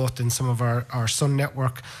further growth in some of our Sun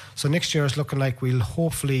network. So next year is looking like we'll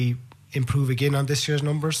hopefully improve again on this year's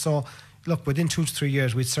numbers. So look, within 2 to 3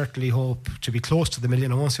 years, we'd certainly hope to be close to the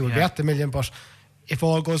million. I won't say we'll be at the million, but if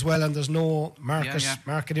all goes well and there's no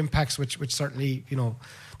market impacts, which certainly, you know,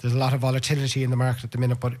 there's a lot of volatility in the market at the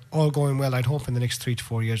minute, but all going well, I'd hope in the next 3 to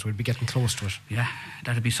 4 years we'll be getting close to it. Yeah,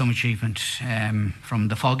 that'd be some achievement from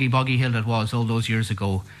the foggy, boggy hill that was all those years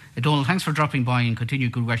ago. Donald, thanks for dropping by, and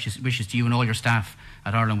continued good wishes to you and all your staff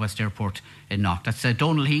at Ireland West Airport in Knock. That's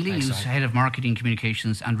Donald Healy, who's Head of Marketing,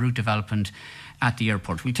 Communications and Route Development at the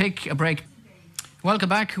airport. We'll take a break. Welcome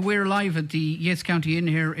back. We're live at the Yates County Inn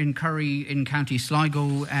here in Curry in County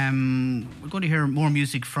Sligo. We're going to hear more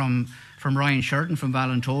music from Ryan Sheridan from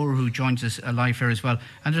Ballintor, who joins us live here as well.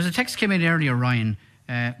 And there's a text came in earlier, Ryan.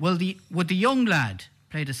 Would the young lad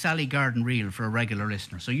play the Sally Garden reel for a regular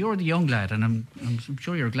listener? So you're the young lad, and I'm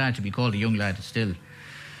sure you're glad to be called a young lad still.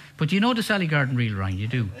 But do you know the Sally Garden reel, Ryan? You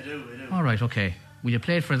do? I do. All right, okay. Will you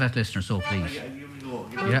play it for that listener, so please? Here we go.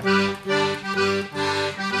 Yeah.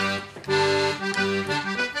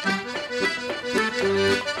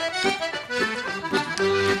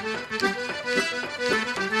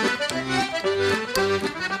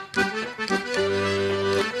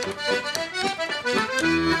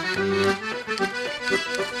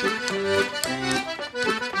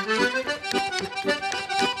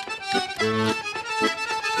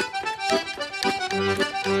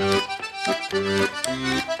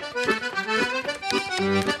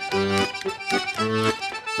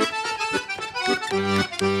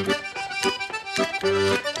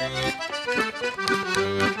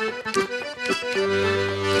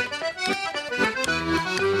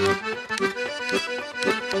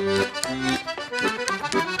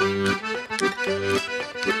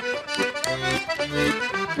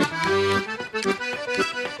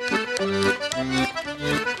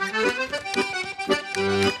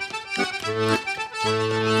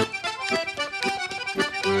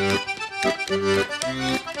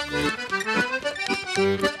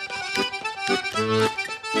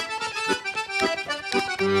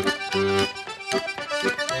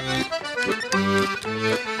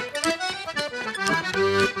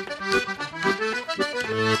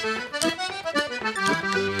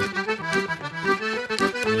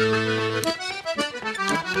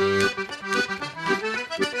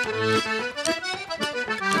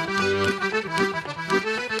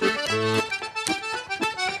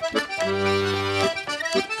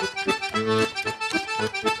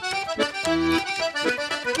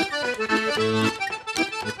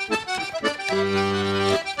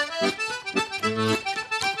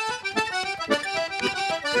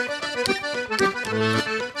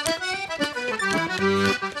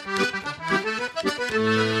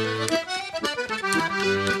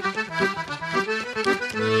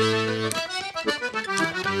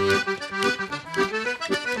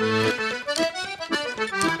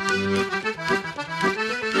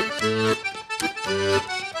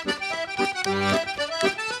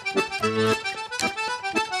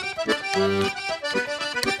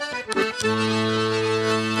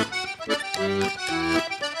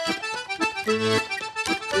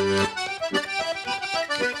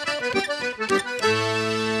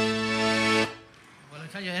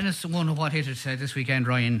 What hit it this weekend,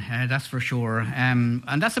 Ryan, that's for sure. And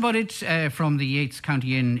that's about it from the Yates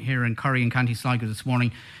County Inn here in Curry and County Sligo this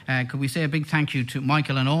morning. Could we say a big thank you to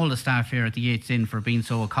Michael and all the staff here at the Yates Inn for being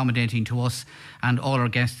so accommodating to us and all our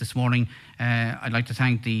guests this morning. I'd like to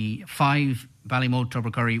thank the 5 Ballymote,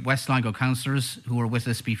 Tubbercurry, West Sligo councillors who were with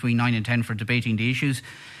us between 9 and 10 for debating the issues.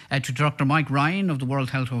 To Dr. Mike Ryan of the World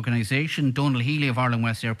Health Organisation, Donald Healy of Ireland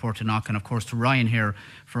West Airport to Knock, and of course to Ryan here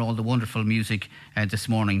for all the wonderful music this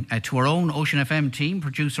morning. To our own Ocean FM team,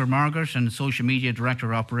 producer Margaret and social media director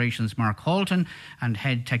of operations Mark Halton and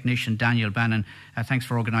head technician Daniel Bannon, thanks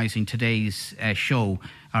for organising today's show.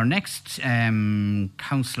 Our next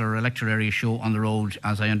councillor electoral area show on the road,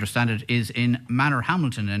 as I understand it, is in Manor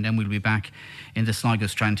Hamilton, and then we'll be back in the Sligo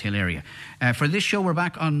Strandhill area. For this show, we're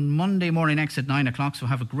back on Monday morning next at 9 o'clock, so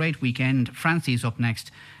have a great weekend. Francie's up next,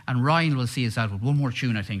 and Ryan will see us out with one more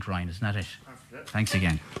tune, I think, Ryan, isn't that it? Thanks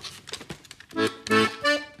again.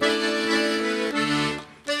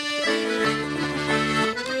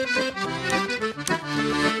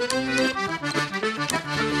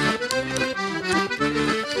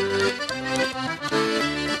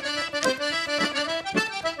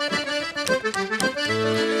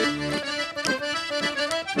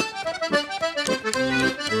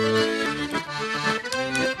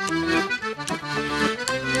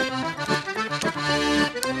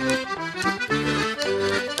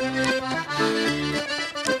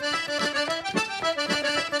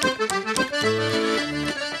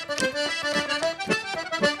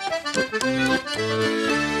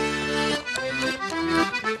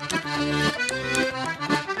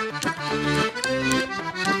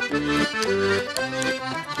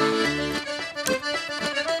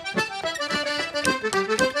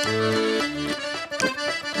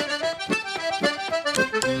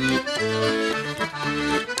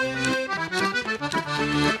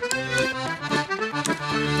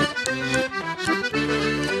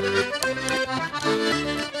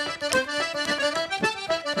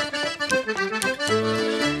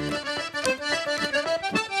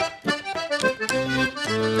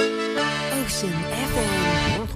 Nation FM.